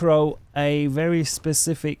micro a very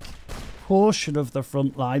specific portion of the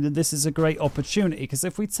front line, and this is a great opportunity, because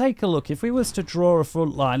if we take a look, if we was to draw a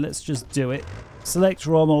front line, let's just do it. Select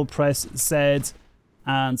Rommel, press Z,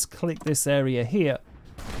 and click this area here.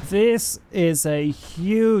 This is a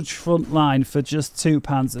huge front line for just 2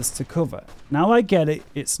 panzers to cover. Now, I get it.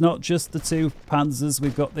 It's not just the 2 panzers.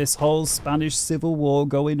 We've got this whole Spanish Civil War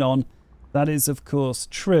going on. That is, of course,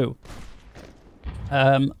 true.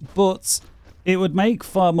 But it would make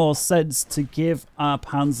far more sense to give our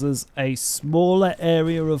panzers a smaller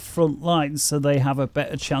area of front line so they have a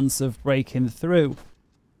better chance of breaking through.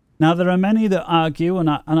 Now, there are many that argue, and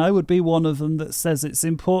I would be one of them, that says it's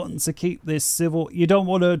important to keep this civil... You don't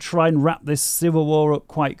want to try and wrap this civil war up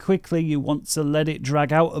quite quickly. You want to let it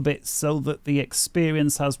drag out a bit so that the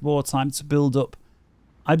experience has more time to build up.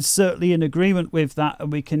 I'm certainly in agreement with that,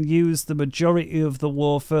 and we can use the majority of the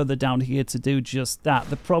war further down here to do just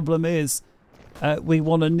that. The problem is we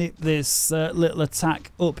want to nip this little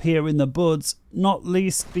attack up here in the buds, not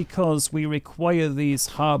least because we require these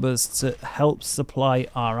harbours to help supply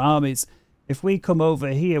our armies. If we come over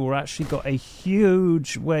here, we're actually got a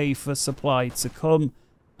huge way for supply to come,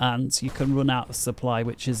 and you can run out of supply,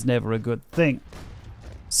 which is never a good thing.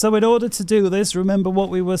 So in order to do this, remember what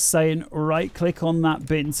we were saying, right click on that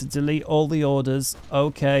bin to delete all the orders.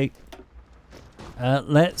 Okay,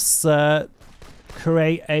 let's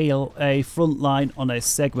create a front line on a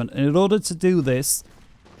segment. And in order to do this,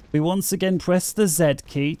 we once again press the Z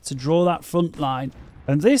key to draw that front line.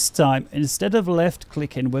 And this time, instead of left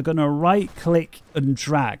clicking, we're going to right click and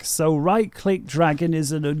drag. So right click dragging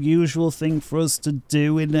is an unusual thing for us to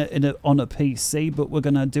do on a PC, but we're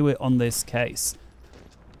going to do it on this case.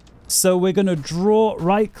 So we're going to draw,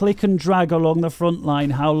 right click and drag along the front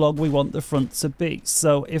line how long we want the front to be.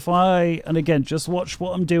 So if and again, just watch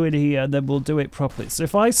what I'm doing here and then we'll do it properly. So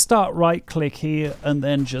if I start right click here and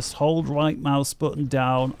then just hold right mouse button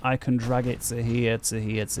down, I can drag it to here, to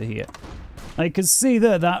here, to here. I can see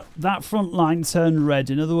there that front line turned red.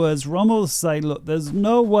 In other words, Rommel say, look, there's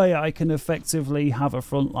no way I can effectively have a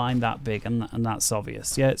front line that big, and that's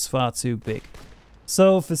obvious. Yeah, it's far too big.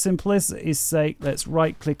 So for simplicity's sake, let's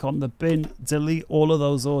right click on the bin, delete all of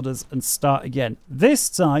those orders and start again. This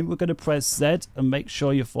time we're going to press Z and make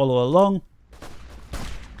sure you follow along.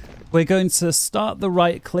 We're going to start the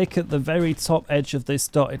right click at the very top edge of this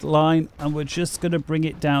dotted line, and we're just going to bring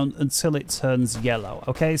it down until it turns yellow.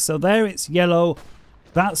 Okay, so there it's yellow.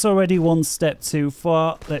 That's already one step too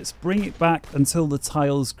far. Let's bring it back until the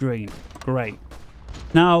tile's green. Great.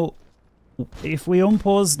 Now, if we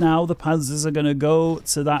unpause now, the panzers are going to go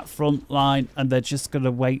to that front line and they're just going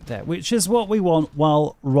to wait there, which is what we want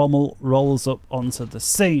while Rommel rolls up onto the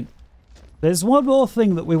scene. There's one more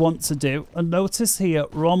thing that we want to do, and notice here,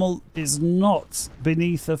 Rommel is not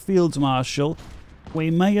beneath a field marshal. We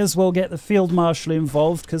may as well get the field marshal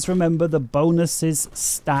involved, because remember, the bonuses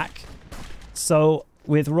stack. So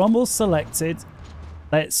with Rommel selected,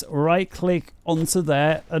 let's right click onto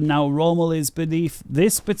there, and now Rommel is beneath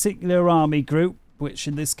this particular army group, which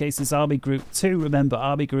in this case is Army Group 2. Remember,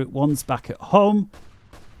 Army Group 1's back at home.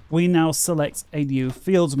 We now select a new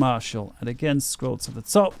field marshal, and again scroll to the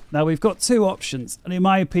top. Now we've got two options, and in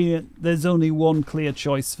my opinion there's only one clear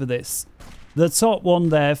choice for this. The top one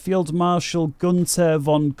there, Field Marshal Gunther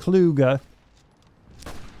von Kluge.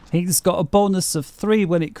 He's got a bonus of 3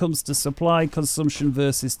 when it comes to supply consumption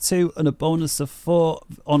versus 2, and a bonus of 4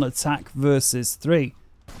 on attack versus 3.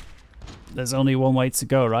 There's only one way to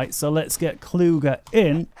go, right? So let's get Kluge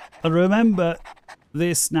in, and remember,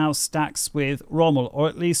 this now stacks with Rommel, or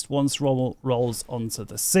at least once Rommel rolls onto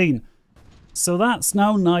the scene. So that's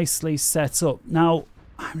now nicely set up. Now,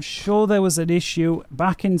 I'm sure there was an issue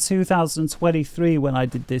back in 2023 when I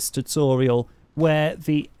did this tutorial where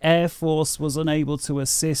the Air Force was unable to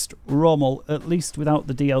assist Rommel, at least without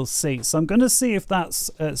the DLC. So I'm going to see if that's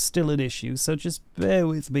still an issue. So just bear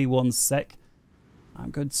with me one sec.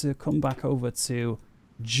 I'm going to come back over to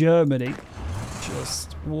Germany.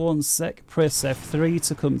 Just one sec. Press F3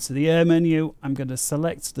 to come to the air menu. I'm going to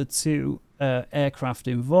select the 2 aircraft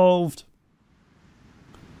involved.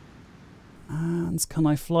 And can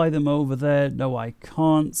I fly them over there? No, I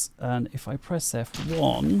can't. And if I press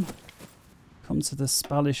F1, come to the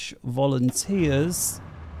Spanish volunteers.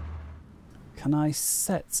 Can I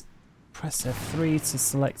press F3 to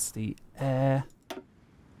select the air?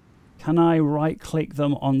 Can I right click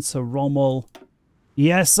them onto Rommel?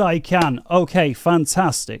 Yes, I can. Okay,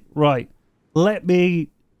 fantastic. Right. Let me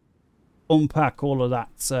unpack all of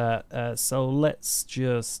that. So let's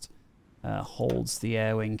just hold the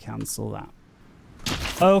air wing, cancel that.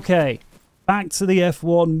 Okay. Back to the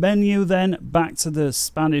F1 menu then. Back to the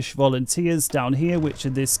Spanish volunteers down here, which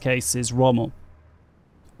in this case is Rommel.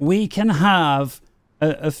 We can have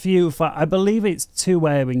a few, I believe it's 2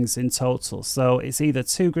 air wings in total. So it's either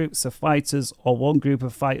 2 groups of fighters or 1 group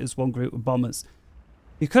of fighters, 1 group of bombers.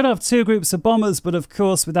 You could have 2 groups of bombers, but of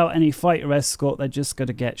course, without any fighter escort, they're just going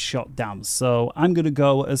to get shot down. So I'm going to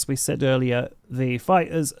go, as we said earlier, the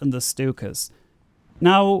fighters and the Stukas.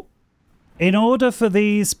 Now, in order for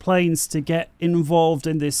these planes to get involved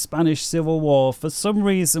in this Spanish Civil War, for some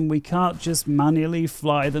reason, we can't just manually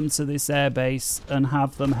fly them to this airbase and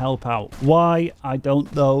have them help out. Why? I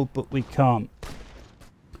don't know, but we can't.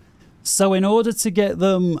 So in order to get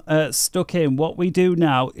them stuck in, what we do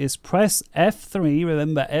now is press F3.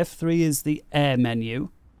 Remember, F3 is the air menu.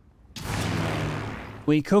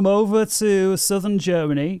 We come over to southern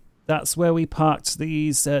Germany. That's where we parked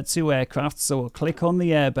these 2 aircraft. So we'll click on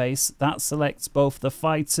the airbase. That selects both the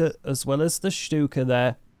fighter as well as the Stuka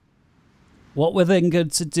there. What we're then going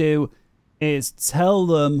to do is tell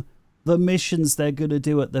them the missions they're going to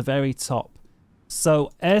do at the very top.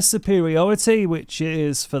 So air superiority, which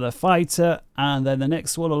is for the fighter, and then the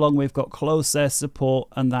next one along we've got close air support,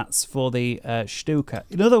 and that's for the Stuka.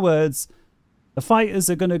 In other words, the fighters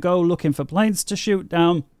are going to go looking for planes to shoot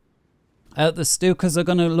down. The Stukas are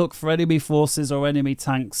going to look for enemy forces or enemy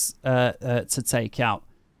tanks to take out.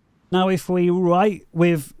 Now, if we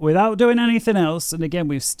without doing anything else, and again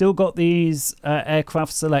we've still got these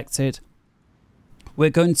aircraft selected, we're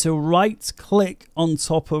going to right click on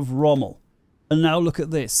top of Rommel. And now look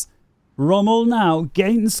at this. Rommel now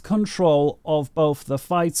gains control of both the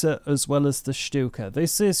fighter as well as the Stuka.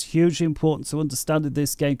 This is hugely important to understand in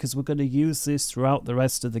this game because we're going to use this throughout the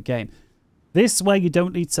rest of the game. This way you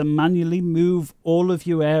don't need to manually move all of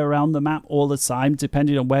your air around the map all the time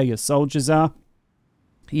depending on where your soldiers are.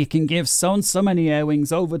 You can give so and so many air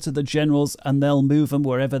wings over to the generals and they'll move them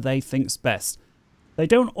wherever they think's best. They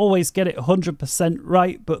don't always get it 100%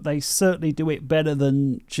 right, but they certainly do it better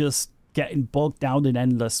than just getting bogged down in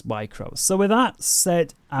endless micros. So with that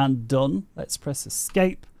said and done, let's press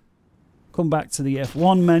escape. Come back to the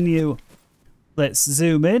F1 menu. Let's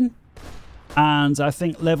zoom in. And I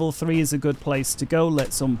think level 3 is a good place to go.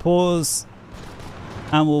 Let's unpause.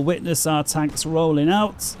 And we'll witness our tanks rolling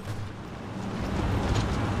out.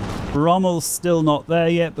 Rommel's still not there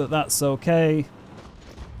yet, but that's okay.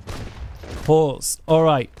 Pause.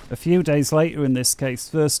 Alright, a few days later in this case,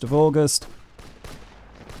 1st of August.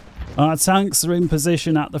 Our tanks are in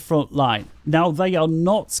position at the front line. Now, they are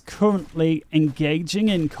not currently engaging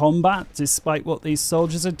in combat, despite what these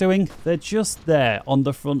soldiers are doing. They're just there on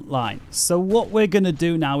the front line. So what we're going to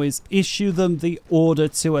do now is issue them the order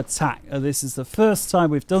to attack. This is the first time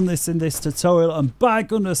we've done this in this tutorial, and by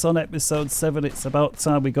goodness, on episode 7, it's about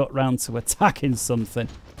time we got round to attacking something.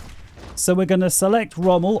 So we're going to select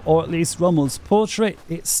Rommel, or at least Rommel's portrait.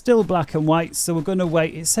 It's still black and white, so we're going to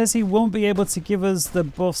wait. It says he won't be able to give us the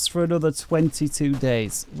buffs for another 22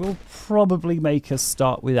 days. We'll probably make a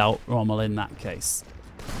start without Rommel in that case.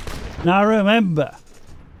 Now remember,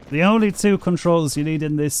 the only 2 controls you need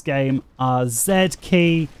in this game are Z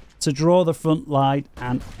key to draw the front line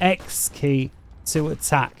and X key to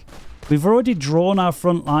attack. We've already drawn our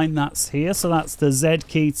front line, that's here, so that's the Z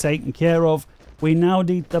key taken care of. We now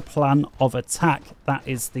need the plan of attack. That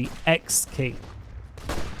is the X key.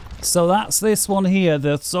 So that's this one here,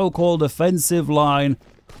 the so-called offensive line,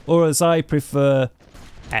 or as I prefer,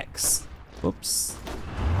 X. Oops.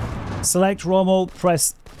 Select Rommel,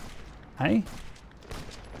 press... Hey?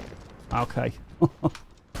 Okay.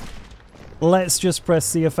 Let's just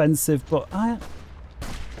press the offensive, but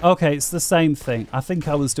okay, it's the same thing. I think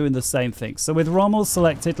I was doing the same thing. So with Rommel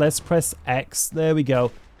selected, let's press X. There we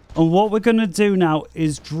go. And what we're going to do now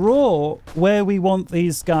is draw where we want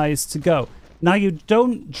these guys to go. Now, you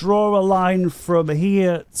don't draw a line from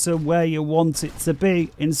here to where you want it to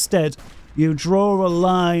be. Instead, you draw a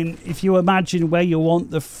line, if you imagine where you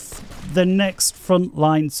want the next front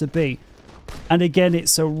line to be. And again,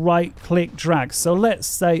 it's a right-click drag. So let's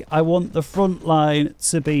say I want the front line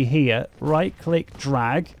to be here. Right-click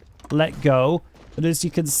drag, let go. And as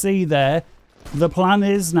you can see there, the plan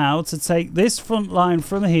is now to take this front line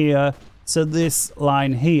from here to this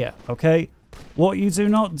line here, okay? What you do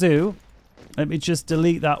not do, let me just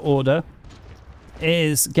delete that order,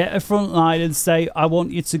 is get a front line and say, I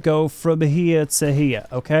want you to go from here to here,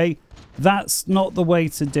 okay? That's not the way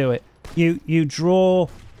to do it. You draw,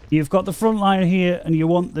 you've got the front line here and you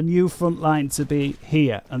want the new front line to be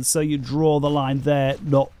here. And so you draw the line there,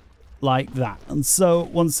 not like that. And so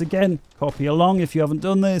once again, copy along if you haven't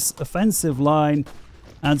done this, offensive line,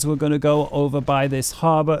 and we're going to go over by this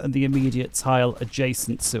harbor and the immediate tile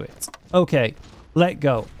adjacent to it. Okay, let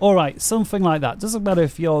go. All right, something like that. Doesn't matter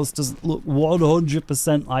if yours doesn't look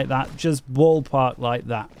 100% like that, just ballpark like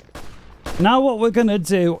that. Now what we're going to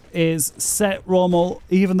do is set Rommel,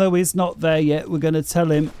 even though he's not there yet, we're going to tell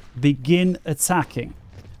him begin attacking.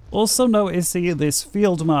 Also notice here this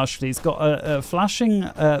field marshal, he's got a flashing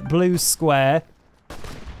blue square.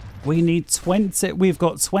 We need 20, we've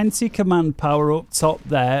got 20 command power up top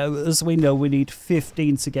there. As we know, we need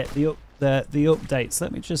 15 to get the updates.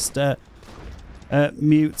 Let me just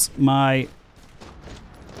mute my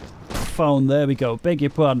phone. There we go. Beg your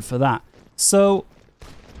pardon for that. So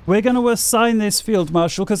we're going to assign this field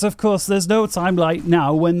marshal because, of course, there's no time like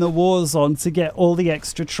now when the war's on to get all the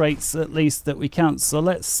extra traits at least that we can. So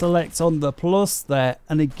let's select on the plus there.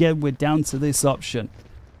 And again, we're down to this option.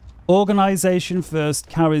 Organization first,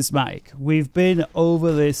 charismatic. We've been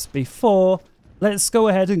over this before. Let's go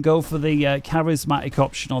ahead and go for the charismatic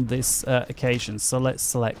option on this occasion. So let's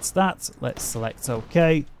select that. Let's select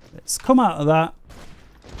OK. Let's come out of that.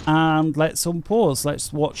 And let's unpause.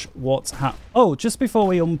 Let's watch what happens. Oh, just before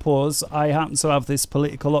we unpause, I happen to have this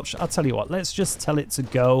political option. I'll tell you what, let's just tell it to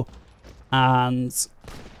go. And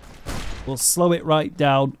we'll slow it right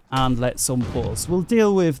down and let's unpause. We'll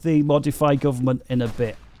deal with the modify government in a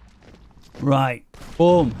bit. Right,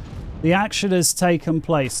 boom. The action has taken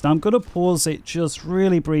place. Now I'm going to pause it just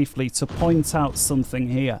really briefly to point out something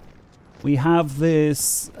here. We have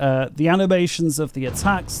this, the animations of the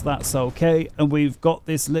attacks, that's okay. And we've got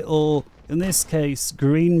this little in this case,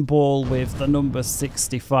 green ball with the number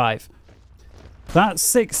 65. That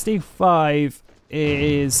 65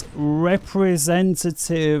 is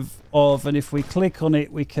representative of, and if we click on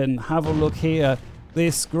it, we can have a look here,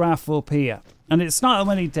 this graph up here. And it's not how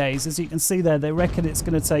many days. As you can see there, they reckon it's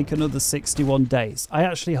going to take another 61 days. I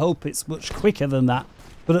actually hope it's much quicker than that,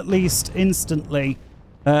 but at least instantly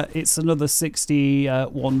it's another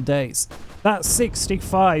 61 days. That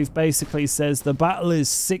 65 basically says the battle is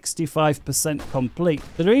 65% complete.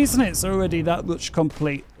 The reason it's already that much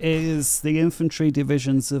complete is the infantry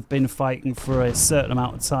divisions have been fighting for a certain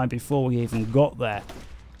amount of time before we even got there.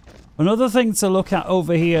 Another thing to look at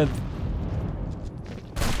over here,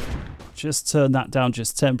 just turn that down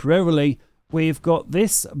just temporarily, we've got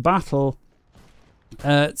this battle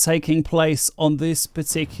taking place on this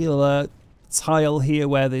particular tile here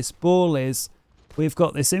where this ball is. We've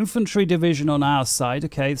got this infantry division on our side.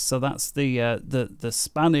 Okay, so that's the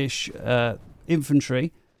Spanish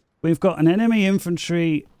infantry. We've got an enemy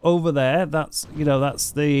infantry over there. That's, you know,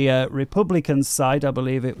 that's the Republican side, I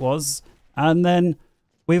believe it was. And then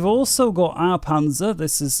we've also got our panzer.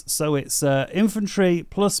 This is, so it's infantry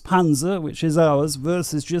plus panzer, which is ours,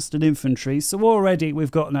 versus just an infantry. So already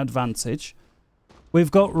we've got an advantage. We've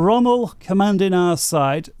got Rommel commanding our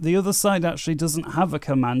side. The other side actually doesn't have a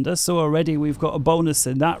commander, so already we've got a bonus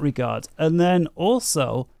in that regard. And then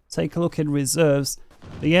also, take a look in reserves.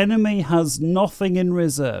 The enemy has nothing in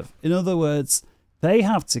reserve. In other words, they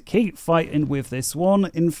have to keep fighting with this one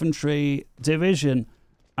infantry division.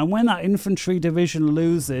 And when that infantry division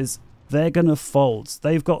loses, they're going to fold.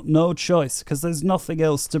 They've got no choice because there's nothing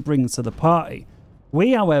else to bring to the party.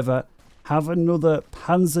 We, however, have another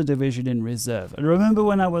panzer division in reserve. And remember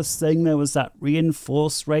when I was saying there was that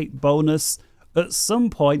reinforce rate bonus? At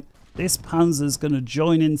some point, this panzer is going to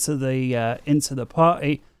join into the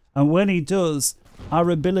party. And when he does,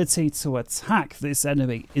 our ability to attack this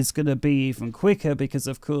enemy is going to be even quicker because,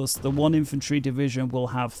 of course, the one infantry division will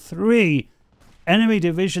have 3 enemy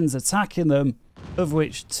divisions attacking them, of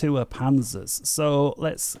which 2 are panzers. So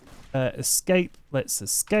let's escape. Let's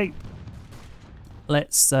escape.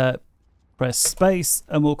 Let's press space,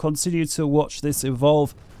 and we'll continue to watch this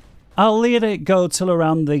evolve. I'll let it go till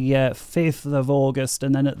around the 5th of August,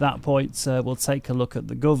 and then at that point we'll take a look at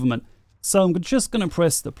the government. So I'm just going to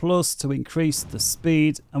press the plus to increase the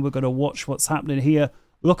speed, and we're going to watch what's happening here.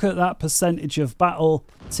 Look at that percentage of battle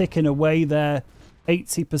ticking away there.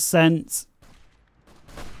 80%,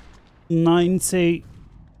 90%,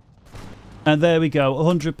 and there we go,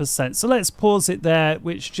 100%. So let's pause it there,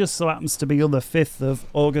 which just so happens to be on the 5th of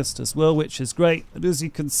August as well, which is great. And as you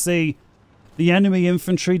can see, the enemy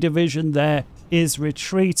infantry division there is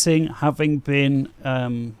retreating, having been,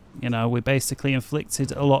 you know, we basically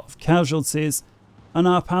inflicted a lot of casualties. And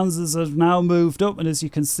our panzers have now moved up, and as you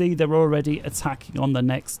can see, they're already attacking on the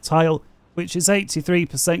next tile, which is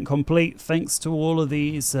 83% complete, thanks to all of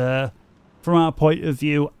these from our point of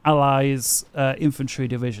view, allies infantry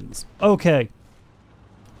divisions. Okay,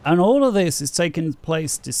 and all of this is taking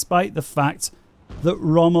place despite the fact that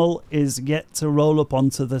Rommel is yet to roll up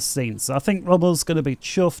onto the scene. So I think Rommel's going to be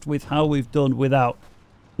chuffed with how we've done without.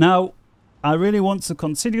 Now, I really want to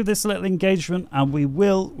continue this little engagement, and we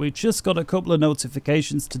will. We've just got a couple of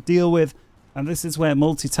notifications to deal with, and this is where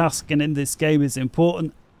multitasking in this game is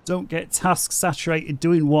important. Don't get task saturated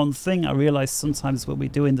doing one thing. I realize sometimes when we're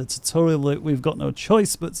doing the tutorial we've got no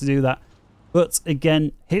choice but to do that. But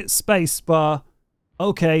again, hit spacebar.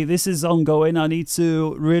 Okay, this is ongoing. I need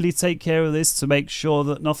to really take care of this to make sure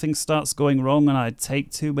that nothing starts going wrong and I take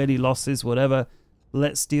too many losses, whatever.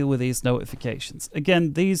 Let's deal with these notifications.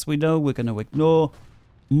 Again, these we know we're going to ignore.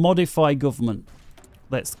 Modify government.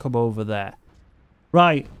 Let's come over there.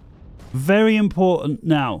 Right. Very important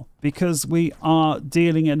now, because we are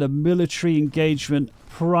dealing in a military engagement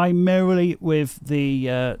primarily with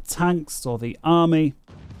the tanks or the army.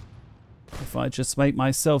 If I just make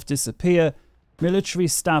myself disappear, military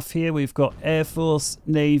staff here, we've got Air Force,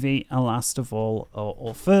 Navy, and last of all,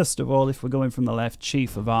 or first of all, if we're going from the left,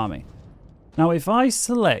 Chief of Army. Now, if I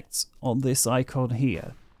select on this icon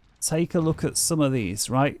here, take a look at some of these,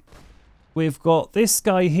 right? We've got this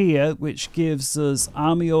guy here, which gives us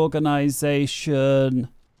army organization.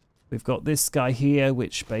 We've got this guy here,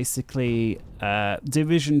 which basically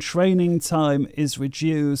division training time is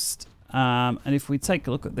reduced. And if we take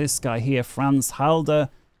a look at this guy here, Franz Halder,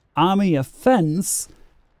 army offense,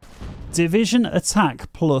 division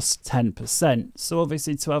attack plus 10%. So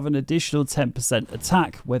obviously to have an additional 10%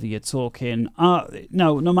 attack, whether you're talking,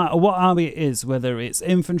 no matter what army it is, whether it's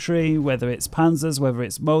infantry, whether it's panzers, whether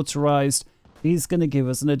it's motorized, he's going to give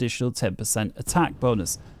us an additional 10% attack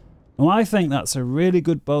bonus. Now, I think that's a really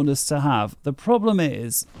good bonus to have. The problem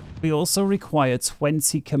is we also require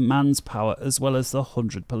 20 command power as well as the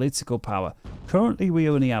 100 political power. Currently, we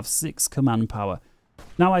only have 6 command power.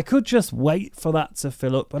 Now, I could just wait for that to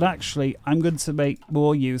fill up, but actually, I'm going to make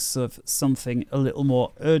more use of something a little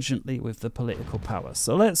more urgently with the political power.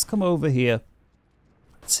 So let's come over here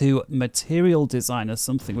to material designer,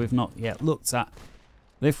 something we've not yet looked at.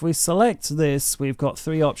 If we select this, we've got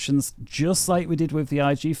 3 options, just like we did with the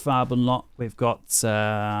IG Farben lot. We've got,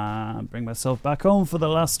 bring myself back home for the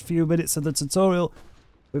last few minutes of the tutorial.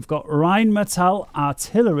 We've got Rheinmetall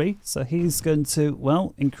Artillery, so he's going to,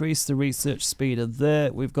 well, increase the research speed of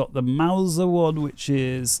there. We've got the Mauser one, which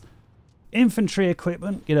is infantry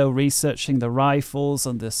equipment, you know, researching the rifles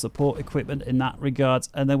and the support equipment in that regard.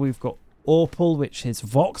 And then we've got Opel, which is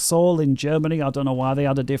Vauxhall in Germany. I don't know why they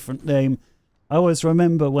had a different name. I always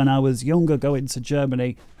remember when I was younger going to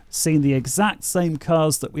Germany, seeing the exact same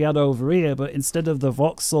cars that we had over here, but instead of the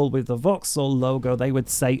Vauxhall with the Vauxhall logo, they would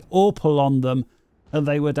say Opel on them, and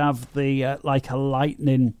they would have the like a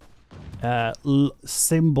lightning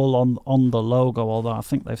symbol on the logo, although I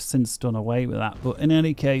think they've since done away with that. But in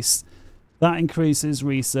any case, that increases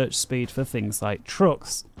research speed for things like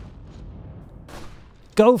trucks.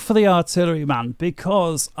 Go for the artillery, man,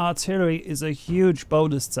 because artillery is a huge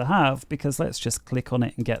bonus to have, because let's just click on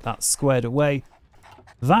it and get that squared away.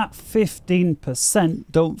 That 15%,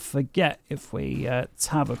 don't forget, if we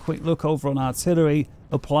have a quick look over on artillery,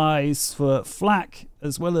 applies for flak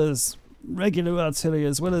as well as regular artillery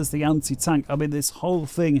as well as the anti-tank. I mean, this whole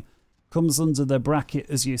thing comes under the bracket,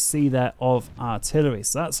 as you see there, of artillery.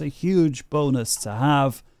 So that's a huge bonus to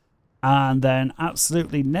have. And then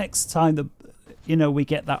absolutely next time that, you know, we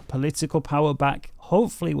get that political power back,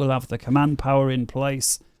 hopefully we'll have the command power in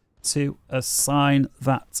place to assign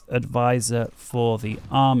that advisor for the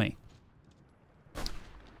army.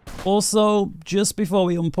 Also, just before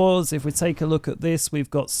we unpause, if we take a look at this, we've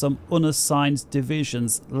got some unassigned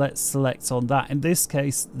divisions. Let's select on that. In this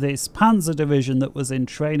case, this Panzer division that was in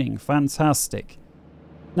training. Fantastic.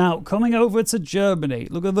 Now, coming over to Germany,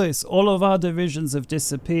 look at this. All of our divisions have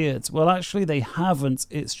disappeared. Well, actually, they haven't.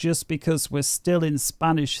 It's just because we're still in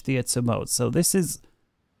Spanish theatre mode. So this is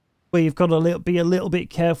where you've got to be a little bit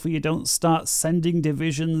careful you don't start sending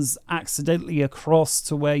divisions accidentally across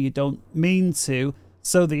to where you don't mean to.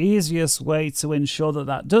 So the easiest way to ensure that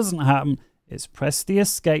that doesn't happen is press the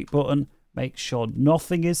escape button, make sure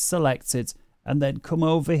nothing is selected, and then come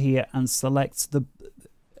over here and select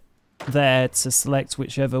there to select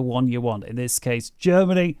whichever one you want. In this case,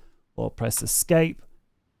 Germany, or press escape.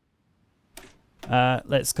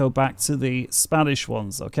 Let's go back to the Spanish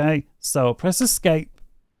ones, okay? So press escape,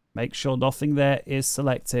 make sure nothing there is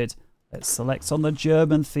selected. Let's select on the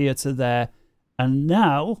German theatre there. And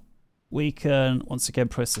now we can once again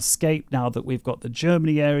press escape. Now that we've got the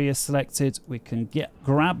Germany area selected, we can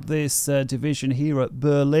grab this division here at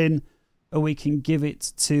Berlin, and we can give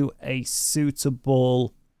it to a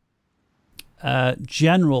suitable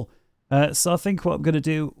general. So I think what I'm going to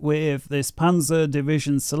do with this Panzer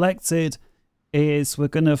division selected is we're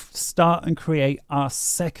going to start and create our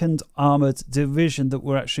second armored division that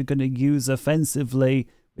we're actually going to use offensively,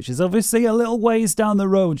 which is obviously a little ways down the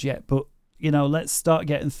road yet, but you know, let's start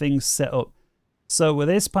getting things set up. So with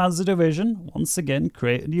this Panzer division, once again,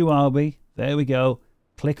 create a new army. There we go.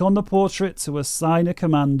 Click on the portrait to assign a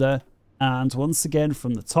commander. And once again,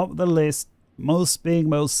 from the top of the list, most being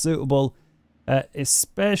most suitable,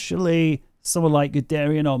 especially someone like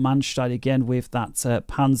Guderian or Manstein, again, with that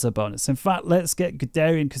Panzer bonus. In fact, let's get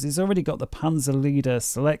Guderian because he's already got the Panzer leader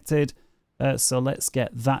selected. So let's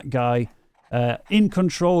get that guy in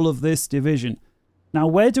control of this division. Now,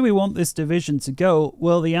 where do we want this division to go?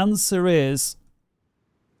 Well, the answer is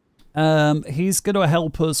he's going to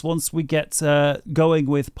help us once we get going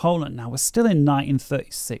with Poland. Now, we're still in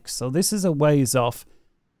 1936, so this is a ways off.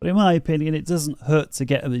 But in my opinion, it doesn't hurt to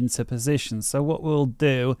get them into position. So what we'll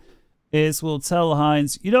do is we'll tell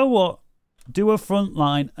Heinz, you know what? Do a front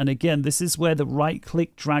line. And again, this is where the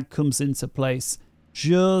right-click drag comes into place.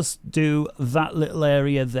 Just do that little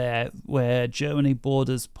area there where Germany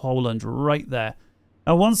borders Poland, right there.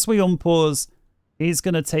 And once we unpause, he's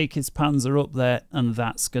going to take his Panzer up there, and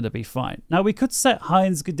that's going to be fine. Now, we could set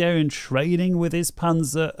Heinz Guderian training with his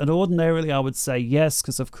Panzer, and ordinarily I would say yes,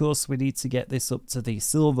 because of course we need to get this up to the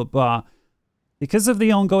silver bar. Because of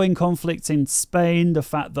the ongoing conflict in Spain, the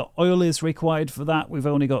fact that oil is required for that, we've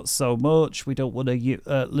only got so much. We don't want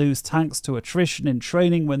to lose tanks to attrition in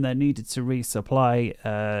training when they're needed to resupply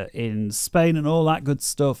in Spain and all that good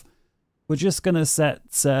stuff. We're just going to set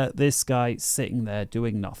this guy sitting there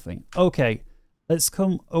doing nothing. Okay, let's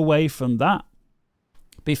come away from that.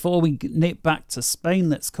 Before we nip back to Spain,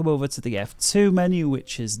 let's come over to the F2 menu,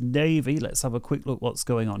 which is Navy. Let's have a quick look what's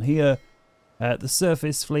going on here. The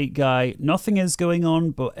surface fleet guy, nothing is going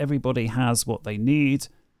on, but everybody has what they need.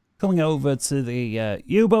 Coming over to the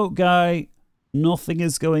U-boat guy, nothing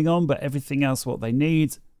is going on, but everything else what they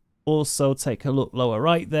need. Also, take a look lower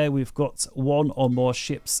right there. We've got one or more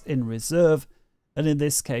ships in reserve. And in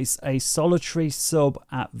this case, a solitary sub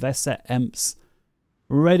at Vesa Emps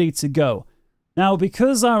ready to go. Now,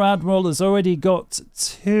 because our Admiral has already got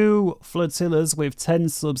 2 flotillas with 10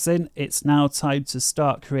 subs in, it's now time to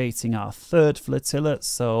start creating our 3rd flotilla.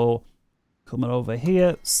 So, coming over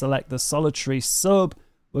here, select the solitary sub.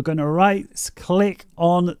 We're going to right-click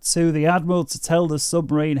on to the Admiral to tell the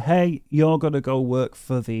submarine, hey, you're going to go work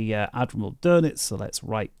for the Admiral Durnit. So, let's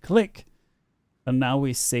right-click. And now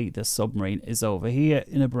we see the submarine is over here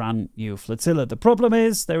in a brand new flotilla. The problem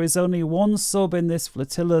is there is only 1 sub in this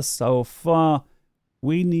flotilla so far.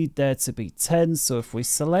 We need there to be 10. So if we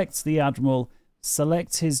select the Admiral,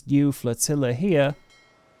 select his new flotilla here,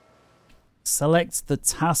 select the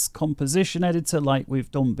task composition editor like we've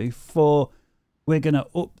done before, we're going to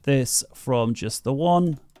up this from just the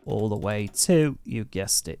 1 all the way to, you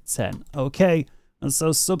guessed it, 10. Okay, and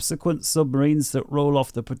so subsequent submarines that roll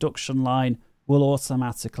off the production line will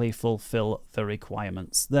automatically fulfill the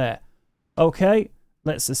requirements there. Okay,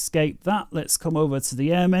 let's escape that. Let's come over to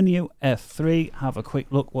the air menu, F3, have a quick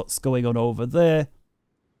look what's going on over there.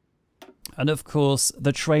 And of course,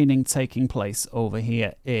 the training taking place over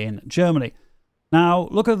here in Germany. Now,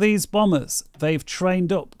 look at these bombers. They've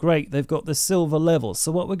trained up. Great, they've got the silver level.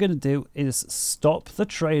 So what we're going to do is stop the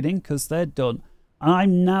training because they're done. And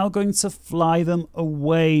I'm now going to fly them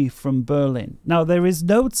away from Berlin. Now, there is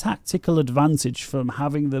no tactical advantage from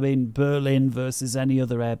having them in Berlin versus any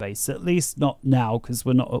other airbase. At least not now, because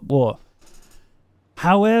we're not at war.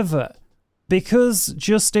 However, because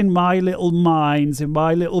just in my little mind, in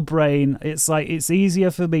my little brain, it's like it's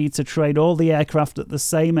easier for me to train all the aircraft at the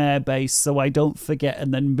same airbase so I don't forget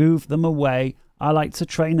and then move them away. I like to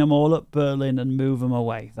train them all at Berlin and move them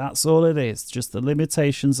away. That's all it is. Just the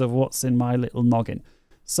limitations of what's in my little noggin.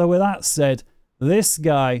 So with that said, this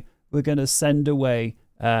guy we're going to send away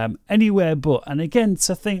anywhere but. And again,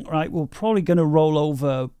 to think, right, we're probably going to roll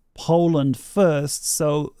over Poland first.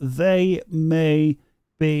 So they may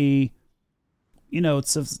be, you know,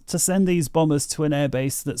 to send these bombers to an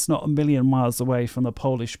airbase that's not a million miles away from the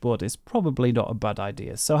Polish border is probably not a bad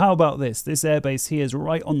idea. So how about this? This airbase here is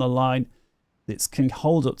right on the line. It can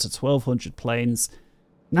hold up to 1,200 planes.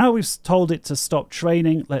 Now we've told it to stop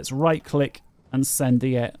training. Let's right click and send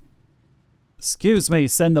the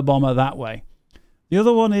send the bomber that way. The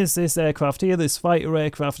other one is this aircraft here, this fighter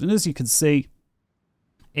aircraft. And as you can see,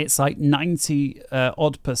 it's like 90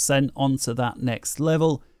 odd % onto that next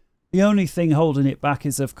level. The only thing holding it back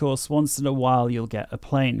is, of course, once in a while you'll get a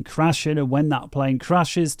plane crashing. And when that plane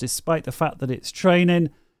crashes, despite the fact that it's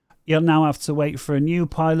training, you'll now have to wait for a new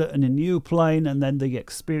pilot and a new plane, and then the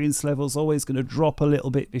experience level is always going to drop a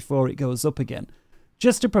little bit before it goes up again.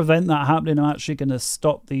 Just to prevent that happening, I'm actually going to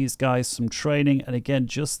stop these guys from training. And again,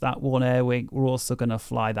 just that one air wing, we're also going to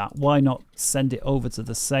fly that. Why not send it over to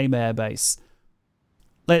the same airbase?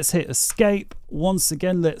 Let's hit escape. Once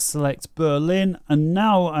again, let's select Berlin. And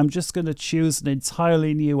now I'm just going to choose an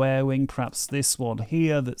entirely new air wing, perhaps this one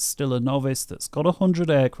here that's still a novice, that's got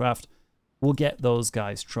 100 aircraft. We'll get those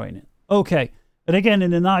guys training. Okay, and again,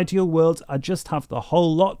 in an ideal world, I just have the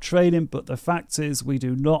whole lot training, but the fact is we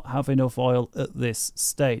do not have enough oil at this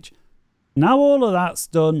stage. Now all of that's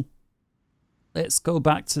done, let's go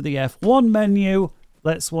back to the F1 menu.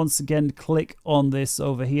 Let's once again click on this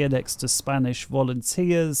over here next to Spanish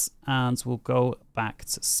volunteers, and we'll go back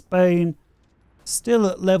to Spain. Still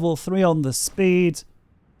at level 3 on the speed.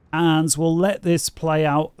 And we'll let this play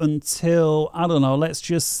out until, I don't know, let's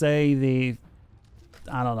just say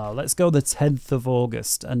let's go the 10th of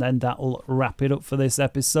August. And then that'll wrap it up for this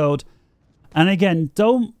episode. And again,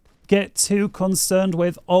 don't get too concerned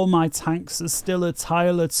with, oh, my tanks are still a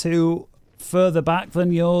tile or two further back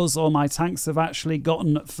than yours, or my tanks have actually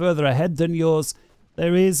gotten further ahead than yours.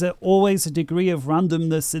 There is always a degree of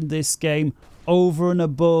randomness in this game over and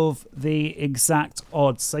above the exact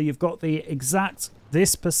odds. So you've got the exact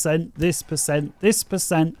this percent, this percent, this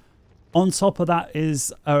percent. On top of that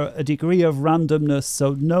is a degree of randomness,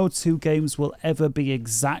 so no two games will ever be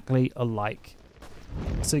exactly alike.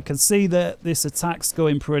 So you can see that this attack's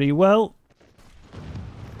going pretty well.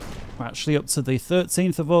 We're actually up to the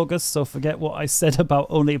 13th of August, so forget what I said about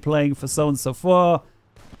only playing for so and so far.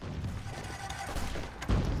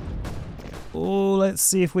 Oh, let's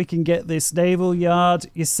see if we can get this naval yard.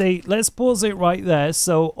 You see, let's pause it right there.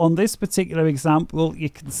 So on this particular example, you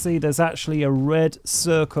can see there's actually a red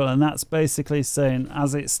circle, and that's basically saying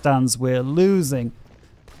as it stands, we're losing.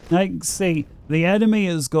 Now you can see the enemy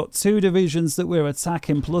has got 2 divisions that we're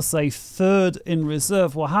attacking plus a 3rd in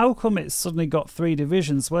reserve. Well, how come it's suddenly got 3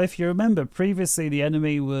 divisions? Well, if you remember, previously the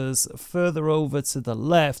enemy was further over to the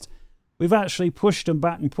left. We've actually pushed them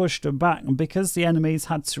back, and because the enemies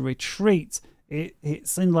had to retreat,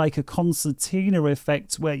 it's in like a concertina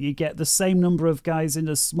effect where you get the same number of guys in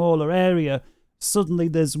a smaller area. Suddenly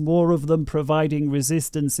there's more of them providing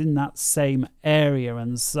resistance in that same area,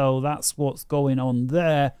 and so that's what's going on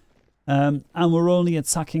there. And we're only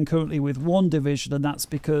attacking currently with 1 division, and that's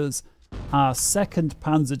because our 2nd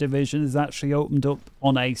Panzer Division is actually opened up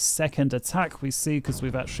on a 2nd attack, we see, because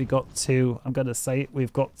we've actually got 2, I'm going to say it,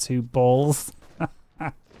 we've got 2 balls.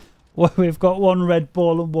 Well, we've got 1 red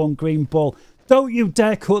ball and 1 green ball. Don't you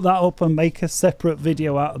dare cut that up and make a separate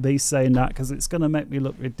video out of me saying that, because it's going to make me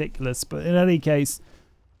look ridiculous. But in any case,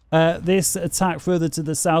 this attack further to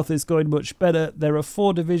the south is going much better. There are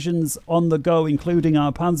 4 divisions on the go, including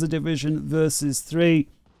our Panzer Division versus 3.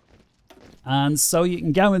 And so you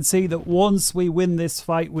can guarantee that once we win this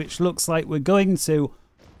fight, which looks like we're going to,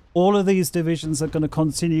 all of these divisions are going to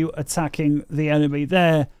continue attacking the enemy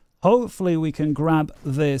there. Hopefully we can grab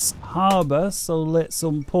this harbour. So let's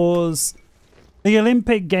unpause the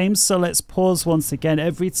Olympic Games. So let's pause once again.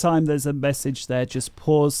 Every time there's a message there, just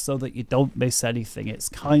pause so that you don't miss anything. It's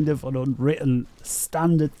kind of an unwritten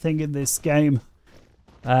standard thing in this game.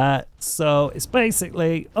 So it's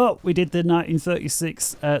basically, oh, we did the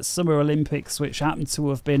 1936 Summer Olympics, which happened to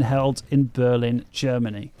have been held in Berlin,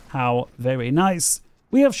 Germany. How very nice.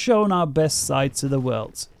 We have shown our best side to the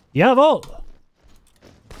world. Jawohl!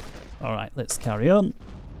 Alright, let's carry on.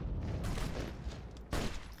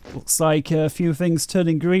 Looks like a few things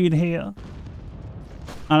turning green here.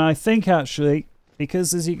 And I think actually,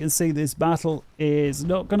 because as you can see, this battle is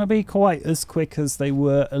not going to be quite as quick as they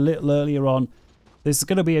were a little earlier on. This is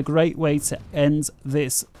going to be a great way to end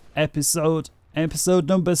this episode. Episode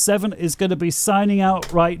number 7 is going to be signing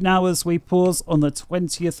out right now as we pause on the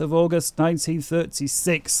 20th of August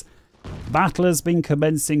 1936. Battle has been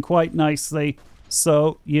commencing quite nicely.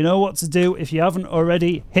 So you know what to do. If you haven't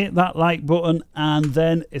already, hit that like button and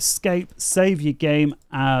then escape, save your game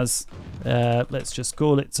as, let's just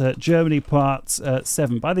call it Germany Part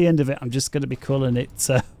 7. By the end of it, I'm just going to be calling it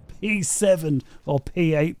P7 or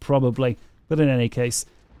P8 probably. But in any case,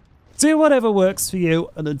 do whatever works for you.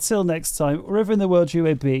 And until next time, wherever in the world you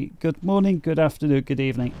may be, good morning, good afternoon, good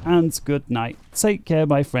evening, and good night. Take care,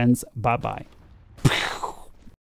 my friends. Bye-bye.